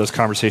had one of those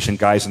conversation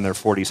guys in their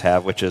 40s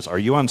have, which is, are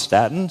you on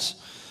statins?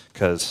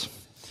 Because,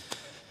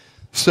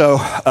 so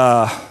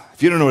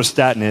if you don't know what a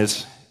statin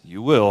is,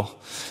 you will.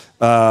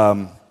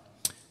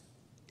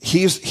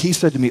 He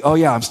said to me, oh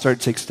yeah, I'm starting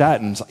to take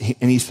statins,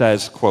 and he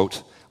says,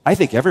 quote, I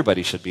think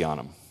everybody should be on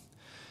them.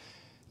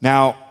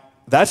 Now,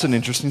 that's an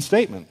interesting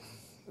statement.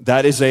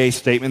 That is a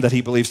statement that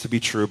he believes to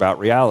be true about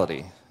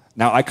reality.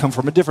 Now, I come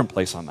from a different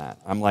place on that.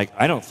 I'm like,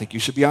 I don't think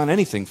you should be on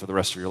anything for the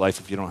rest of your life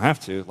if you don't have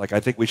to. Like, I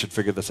think we should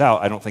figure this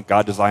out. I don't think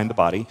God designed the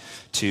body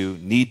to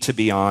need to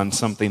be on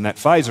something that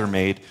Pfizer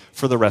made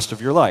for the rest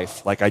of your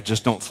life. Like, I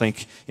just don't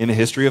think in the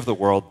history of the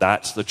world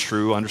that's the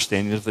true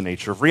understanding of the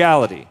nature of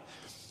reality.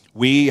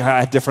 We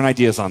had different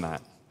ideas on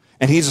that.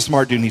 And he's a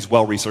smart dude and he's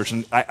well-researched.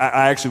 And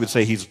I actually would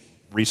say he's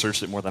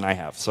researched it more than I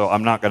have. So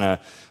I'm not gonna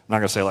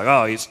say like,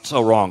 oh, he's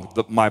so wrong.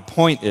 My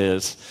point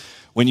is,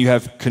 when you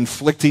have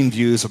conflicting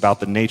views about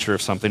the nature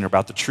of something or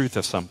about the truth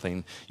of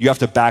something, you have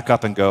to back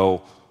up and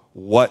go,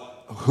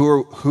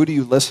 who do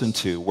you listen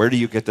to? Where do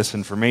you get this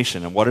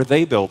information? And what are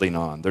they building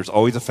on? There's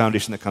always a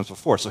foundation that comes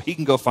before. So he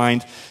can go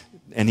find,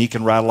 and he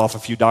can rattle off a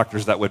few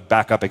doctors that would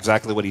back up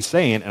exactly what he's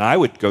saying, and I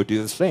would go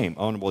do the same.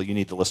 Oh, well, you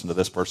need to listen to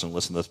this person,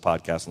 listen to this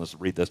podcast,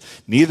 and read this.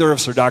 Neither of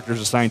us are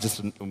doctors or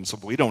scientists, so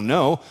we don't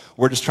know.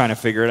 We're just trying to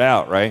figure it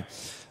out, right?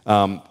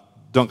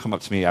 Don't come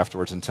up to me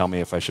afterwards and tell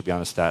me if I should be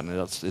on a statin.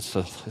 It's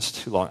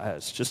too long.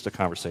 It's just a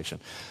conversation.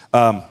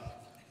 But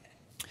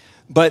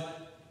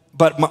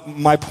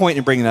my point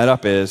in bringing that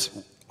up is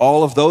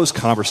all of those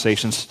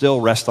conversations still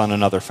rest on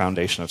another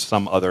foundation of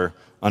some other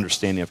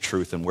understanding of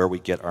truth and where we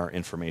get our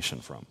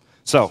information from.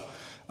 So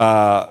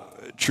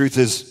truth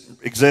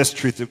exists.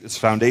 Truth is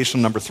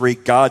foundational. Number 3,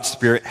 God's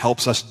Spirit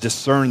helps us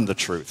discern the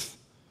truth.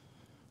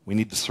 We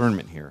need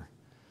discernment here.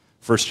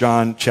 1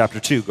 John chapter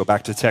 2, go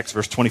back to the text,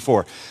 verse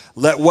 24.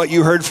 Let what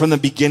you heard from the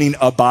beginning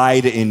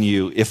abide in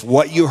you. If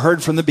what you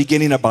heard from the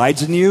beginning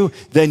abides in you,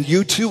 then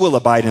you too will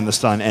abide in the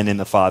Son and in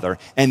the Father.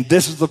 And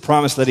this is the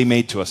promise that he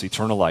made to us,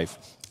 eternal life.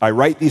 I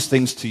write these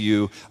things to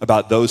you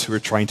about those who are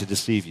trying to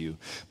deceive you.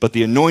 But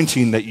the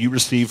anointing that you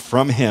receive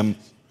from him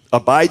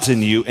abides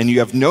in you, and you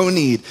have no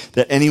need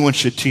that anyone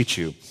should teach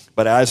you.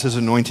 But as his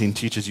anointing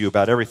teaches you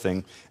about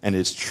everything, and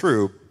is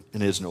true,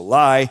 and is no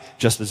lie,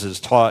 just as it is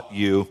taught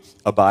you,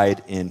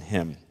 abide in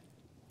him.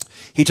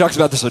 He talks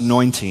about this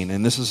anointing,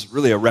 and this is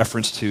really a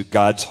reference to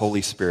God's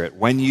Holy Spirit.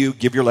 When you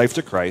give your life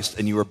to Christ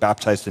and you are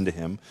baptized into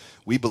him,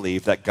 we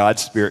believe that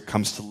God's Spirit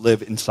comes to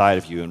live inside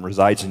of you and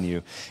resides in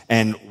you.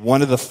 And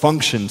one of the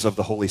functions of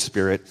the Holy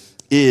Spirit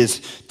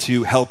is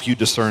to help you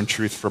discern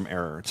truth from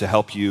error, to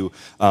help you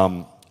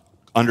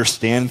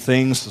understand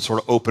things, to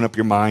sort of open up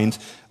your mind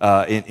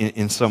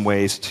in some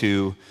ways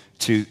to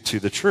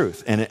the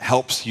truth. And it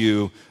helps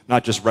you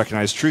not just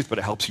recognize truth, but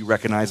it helps you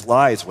recognize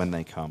lies when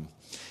they come.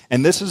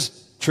 And this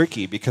is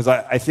tricky because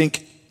I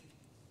think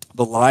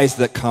the lies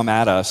that come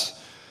at us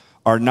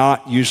are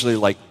not usually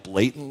like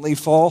blatantly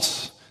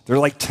false. They're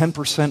like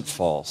 10%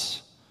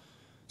 false.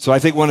 So I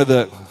think one of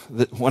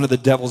the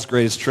devil's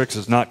greatest tricks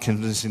is not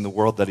convincing the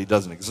world that he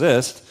doesn't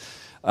exist.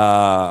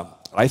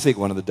 I think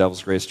one of the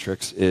devil's greatest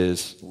tricks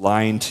is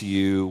lying to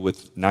you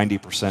with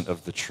 90%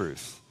 of the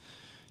truth.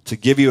 To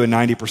give you a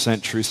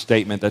 90% truth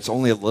statement that's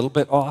only a little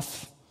bit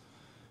off,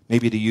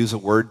 maybe to use a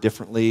word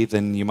differently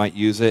than you might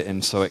use it,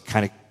 and so it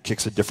kind of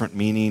kicks a different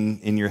meaning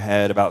in your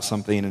head about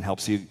something and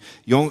helps you.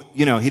 You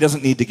know, he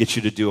doesn't need to get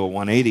you to do a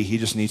 180. He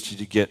just needs you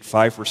to get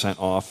 5%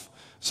 off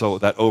so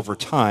that over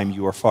time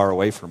you are far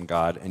away from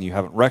God and you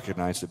haven't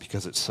recognized it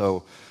because it's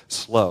so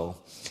slow.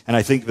 And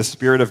I think the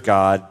Spirit of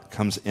God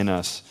comes in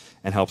us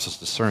and helps us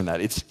discern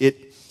that.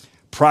 It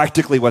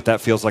practically what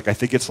that feels like, I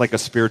think it's like a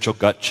spiritual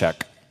gut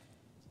check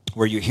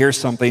where you hear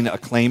something, a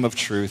claim of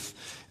truth,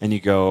 and you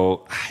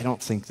go, I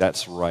don't think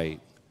that's right.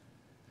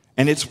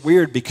 And it's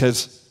weird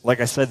because,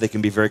 like I said, they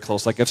can be very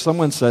close. Like if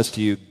someone says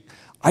to you,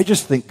 I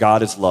just think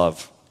God is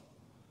love,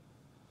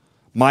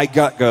 my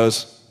gut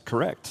goes,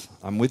 correct.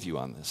 I'm with you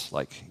on this.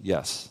 Like,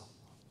 yes,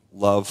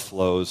 love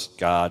flows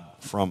God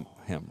from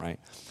him, right?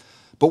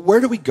 But where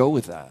do we go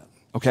with that?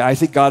 Okay, I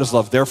think God is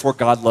love, therefore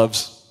God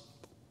loves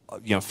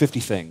 50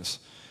 things.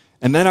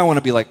 And then I want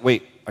to be like,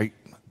 wait,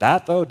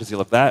 that though? Does he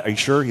love that? Are you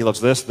sure he loves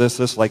this, this,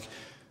 this? Like,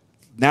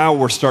 now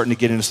we're starting to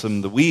get into some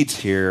of the weeds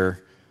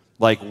here.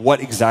 Like,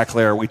 what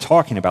exactly are we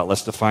talking about?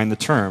 Let's define the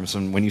terms.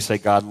 And when you say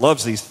God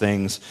loves these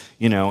things,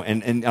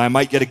 and I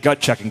might get a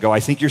gut check and go, I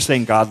think you're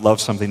saying God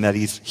loves something that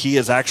he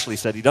has actually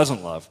said he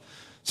doesn't love.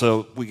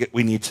 So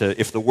we need to,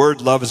 if the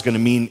word love is going to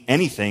mean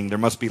anything, there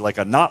must be like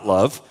a not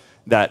love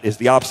that is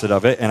the opposite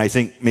of it. And I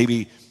think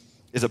maybe,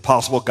 is it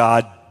possible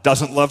God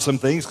doesn't love some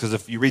things? Because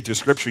if you read through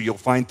Scripture, you'll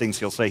find things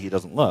he'll say he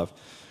doesn't love.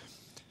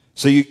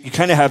 So you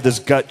kind of have this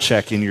gut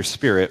check in your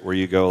spirit where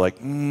you go like,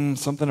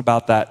 something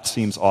about that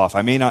seems off.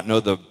 I may not know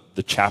the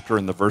chapter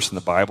and the verse in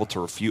the Bible to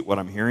refute what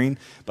I'm hearing,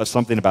 but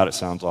something about it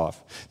sounds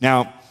off.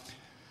 Now,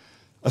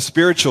 a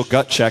spiritual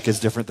gut check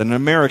is different than an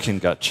American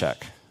gut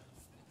check,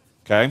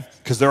 okay?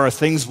 Because there are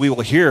things we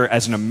will hear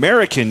as an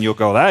American, you'll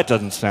go, that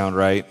doesn't sound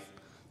right.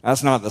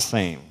 That's not the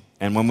same.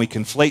 And when we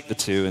conflate the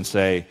two and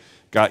say,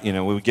 God,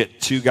 when we get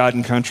to God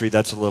and country,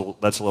 that's a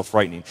little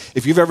frightening.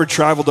 If you've ever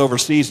traveled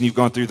overseas and you've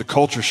gone through the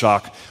culture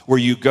shock where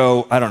you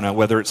go, I don't know,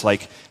 whether it's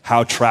like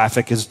how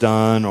traffic is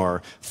done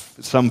or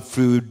some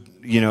food,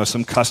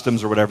 some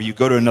customs or whatever, you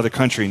go to another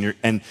country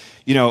and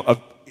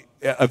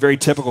a very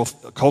typical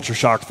culture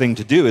shock thing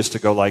to do is to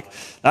go like,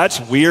 that's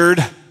weird.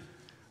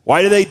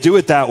 Why do they do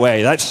it that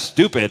way? That's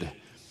stupid.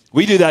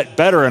 We do that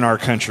better in our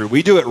country.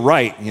 We do it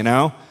right,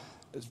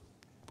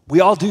 We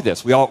all do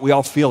this. We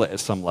all feel it at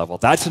some level.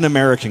 That's an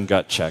American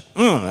gut check.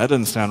 That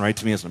doesn't sound right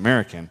to me as an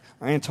American.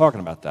 I ain't talking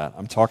about that.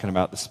 I'm talking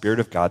about the Spirit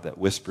of God that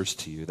whispers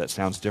to you, that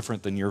sounds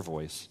different than your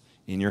voice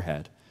in your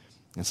head,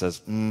 and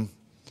says,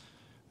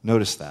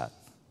 notice that.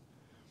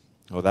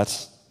 Oh,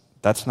 that's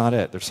not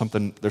it. There's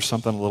something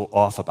a little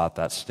off about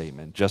that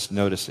statement. Just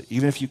notice it.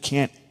 Even if you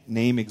can't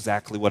name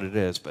exactly what it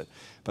is, but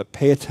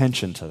pay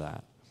attention to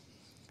that.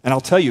 And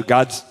I'll tell you,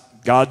 God's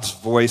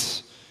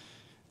voice,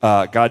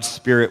 God's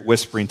Spirit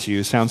whispering to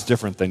you sounds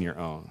different than your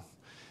own.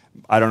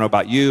 I don't know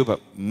about you, but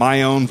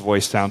my own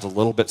voice sounds a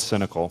little bit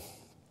cynical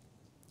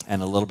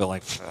and a little bit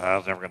like, it's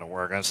never going to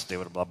work, I'm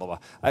stupid, blah, blah,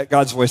 blah.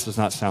 God's voice does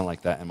not sound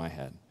like that in my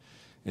head.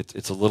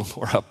 It's a little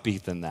more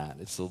upbeat than that.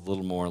 It's a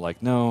little more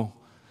like, no,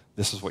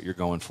 this is what you're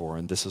going for,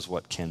 and this is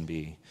what can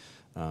be.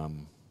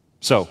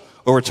 So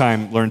over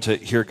time, learn to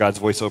hear God's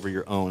voice over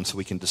your own so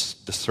we can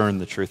discern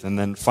the truth. And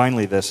then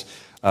finally this,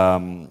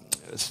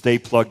 stay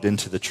plugged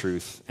into the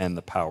truth and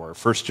the power.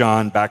 1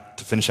 John, back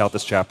to finish out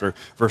this chapter,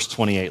 verse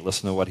 28,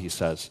 listen to what he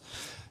says.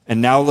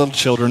 And now, little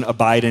children,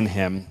 abide in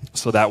him,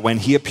 so that when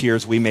he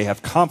appears, we may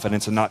have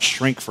confidence and not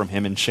shrink from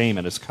him in shame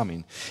at his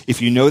coming.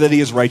 If you know that he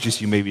is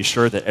righteous, you may be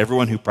sure that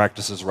everyone who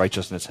practices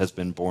righteousness has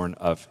been born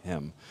of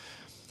him.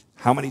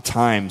 How many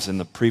times in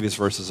the previous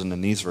verses and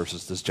in these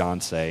verses does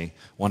John say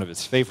one of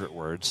his favorite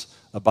words,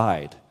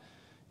 abide?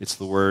 It's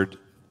the word,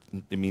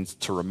 it means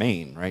to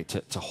remain, right?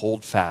 To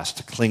hold fast,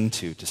 to cling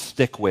to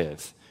stick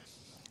with.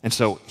 And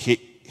so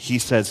he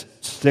says,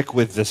 stick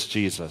with this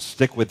Jesus,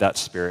 stick with that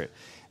Spirit.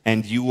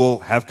 and you will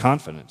have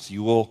confidence.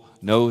 You will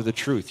know the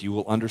truth. You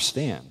will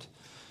understand.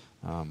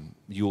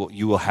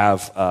 You will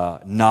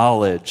have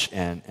knowledge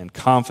and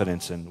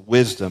confidence and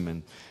wisdom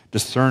and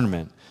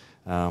discernment.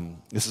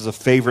 This is a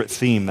favorite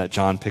theme that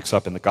John picks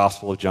up in the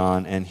Gospel of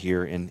John and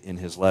here in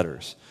his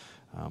letters.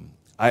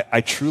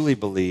 I truly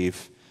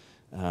believe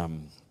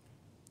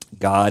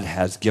God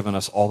has given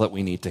us all that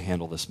we need to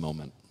handle this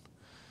moment.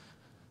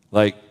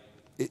 Like,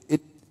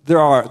 there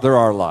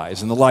are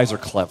lies, and the lies are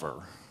clever,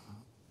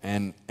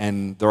 and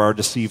there are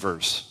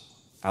deceivers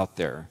out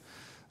there,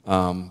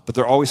 but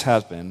there always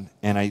has been,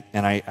 and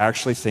I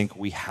actually think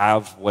we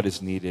have what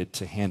is needed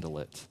to handle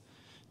it,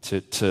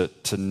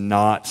 to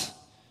not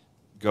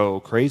go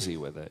crazy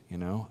with it.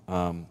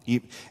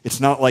 It's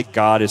not like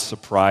God is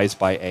surprised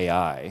by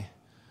AI.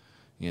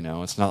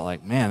 It's not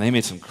like, man, they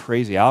made some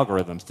crazy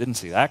algorithms. Didn't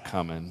see that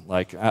coming.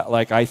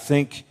 I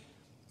think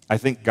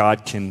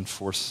God can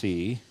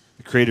foresee.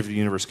 The creator of the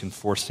universe can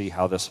foresee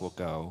how this will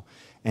go,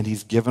 and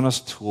he's given us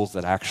tools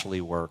that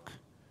actually work.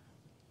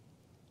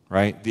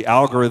 Right? The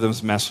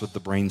algorithms mess with the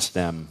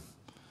brainstem,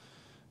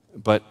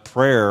 but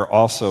prayer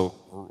also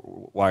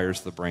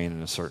wires the brain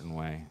in a certain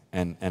way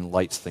and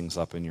lights things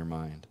up in your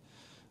mind.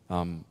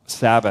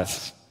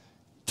 Sabbath,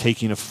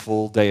 taking a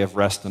full day of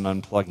rest and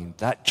unplugging,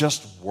 that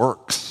just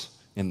works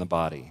in the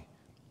body.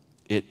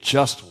 It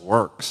just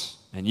works.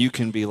 And you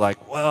can be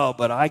like, well,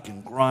 but I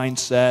can grind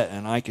set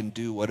and I can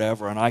do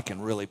whatever and I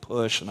can really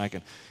push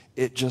and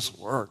it just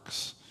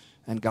works.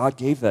 And God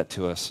gave that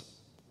to us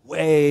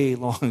way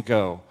long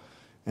ago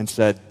and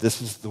said,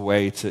 this is the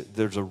way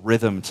there's a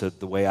rhythm to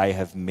the way I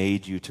have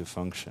made you to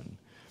function.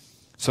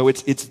 So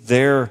it's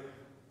there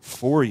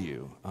for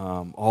you.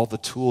 All the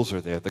tools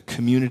are there. The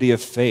community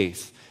of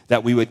faith,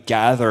 that we would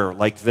gather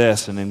like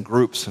this and in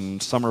groups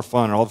and summer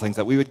fun and all the things,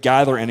 that we would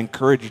gather and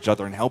encourage each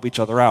other and help each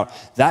other out.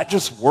 That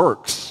just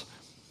works.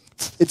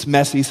 It's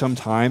messy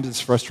sometimes,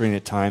 it's frustrating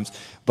at times,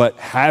 but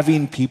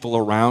having people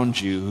around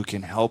you who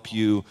can help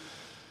you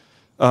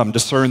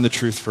discern the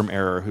truth from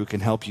error, who can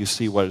help you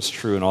see what is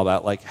true and all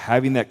that, like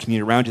having that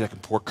community around you that can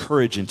pour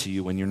courage into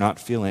you when you're not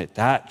feeling it,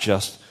 that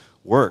just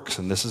works.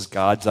 And this is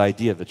God's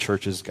idea. The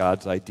church is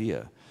God's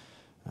idea.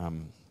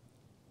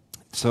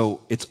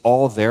 So it's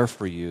all there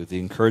for you. The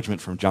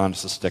encouragement from John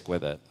is to stick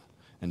with it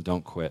and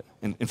don't quit.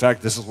 And in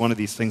fact, this is one of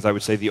these things I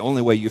would say the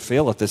only way you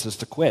fail at this is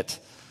to quit.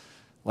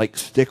 Like,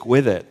 stick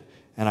with it.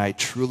 And I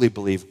truly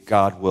believe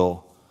God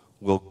will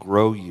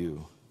grow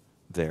you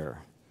there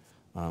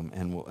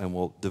and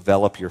will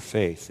develop your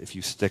faith if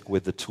you stick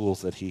with the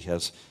tools that he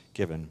has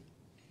given.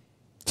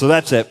 So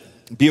that's it.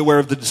 Be aware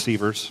of the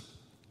deceivers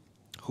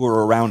who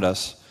are around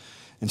us,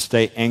 and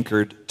stay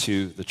anchored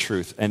to the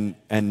truth. And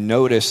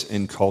notice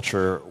in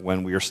culture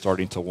when we are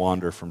starting to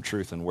wander from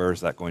truth, and where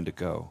is that going to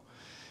go?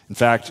 In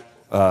fact,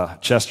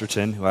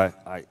 Chesterton, who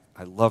I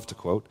love to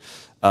quote,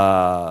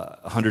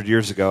 100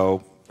 years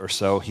ago or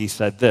so, he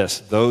said this: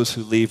 those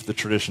who leave the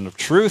tradition of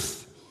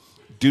truth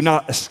do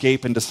not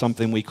escape into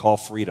something we call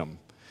freedom.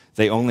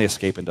 They only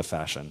escape into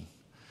fashion.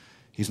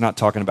 He's not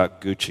talking about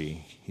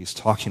Gucci. He's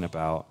talking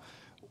about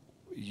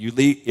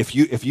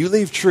if you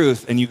leave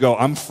truth and you go,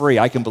 I'm free,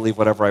 I can believe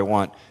whatever I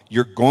want,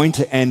 you're going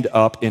to end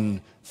up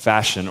in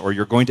fashion, or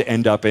you're going to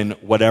end up in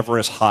whatever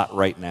is hot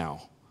right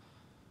now.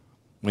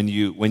 When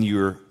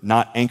you're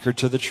not anchored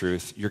to the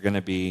truth, you're going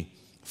to be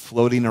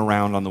floating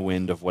around on the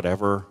wind of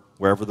wherever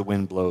the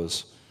wind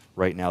blows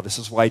right now. This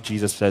is why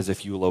Jesus says,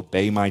 if you will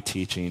obey my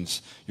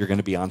teachings, you're going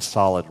to be on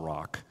solid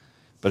rock.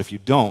 But if you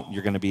don't,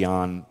 you're going to be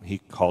on, he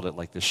called it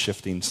like the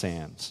shifting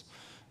sands.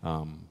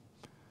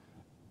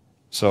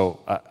 So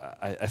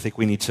I think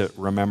we need to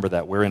remember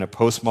that. We're in a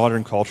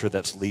postmodern culture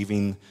that's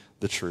leaving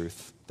the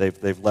truth.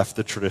 They've left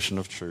the tradition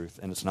of truth,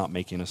 and it's not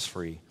making us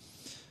free.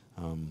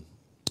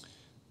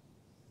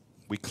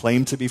 We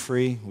claim to be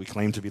free. We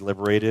claim to be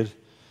liberated.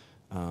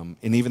 And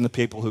even the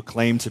people who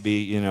claim to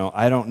be,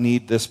 I don't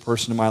need this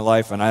person in my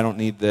life, and I don't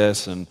need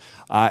this, and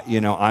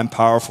I'm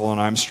powerful and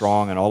I'm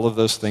strong, and all of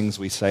those things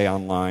we say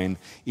online,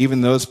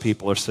 even those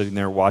people are sitting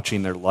there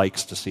watching their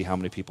likes to see how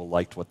many people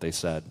liked what they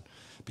said.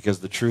 Because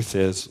the truth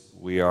is,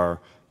 we are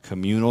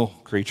communal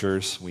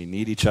creatures. We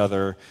need each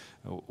other.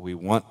 We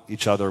want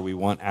each other. We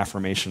want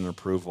affirmation and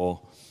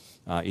approval.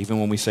 Even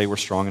when we say we're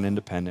strong and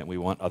independent, we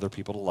want other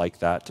people to like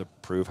that, to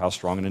prove how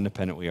strong and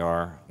independent we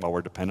are while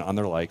we're dependent on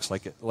their likes.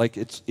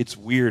 It's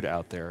weird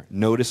out there.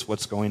 Notice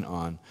what's going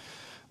on,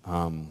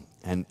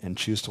 and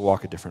choose to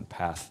walk a different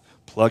path.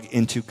 Plug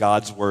into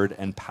God's word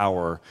and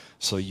power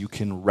so you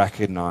can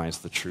recognize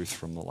the truth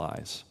from the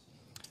lies.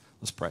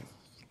 Let's pray.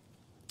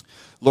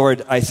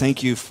 Lord, I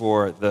thank you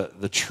for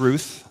the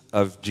truth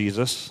of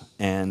Jesus,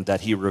 and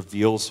that he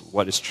reveals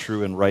what is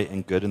true and right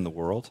and good in the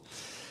world.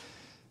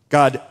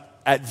 God,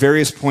 at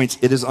various points,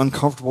 it is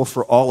uncomfortable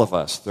for all of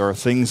us. There are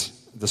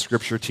things the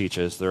Scripture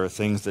teaches, there are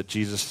things that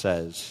Jesus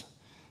says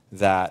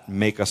that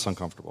make us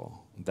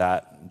uncomfortable,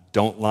 that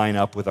don't line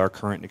up with our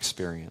current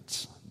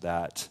experience,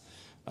 that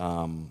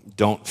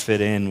don't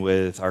fit in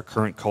with our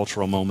current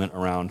cultural moment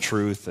around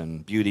truth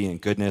and beauty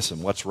and goodness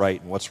and what's right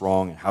and what's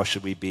wrong and how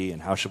should we be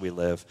and how should we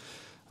live.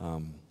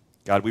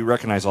 God, we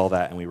recognize all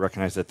that, and we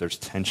recognize that there's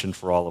tension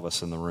for all of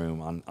us in the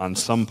room. On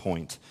some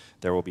point,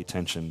 there will be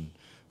tension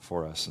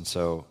for us. And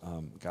so,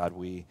 God,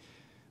 we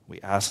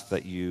ask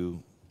that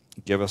you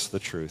give us the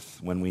truth.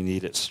 When we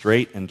need it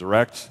straight and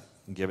direct,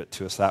 give it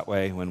to us that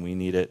way. When we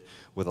need it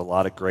with a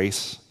lot of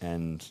grace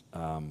and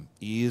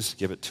ease,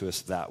 give it to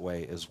us that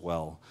way as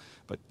well.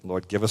 But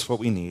Lord, give us what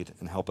we need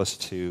and help us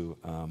to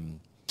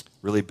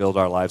really build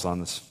our lives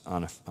on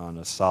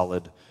a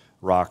solid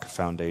rock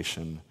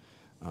foundation,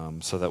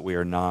 so that we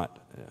are not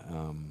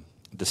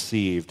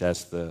deceived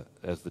as the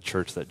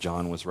church that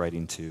John was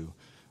writing to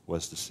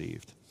was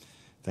deceived.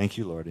 Thank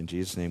you, Lord. In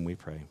Jesus' name we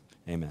pray.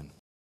 Amen.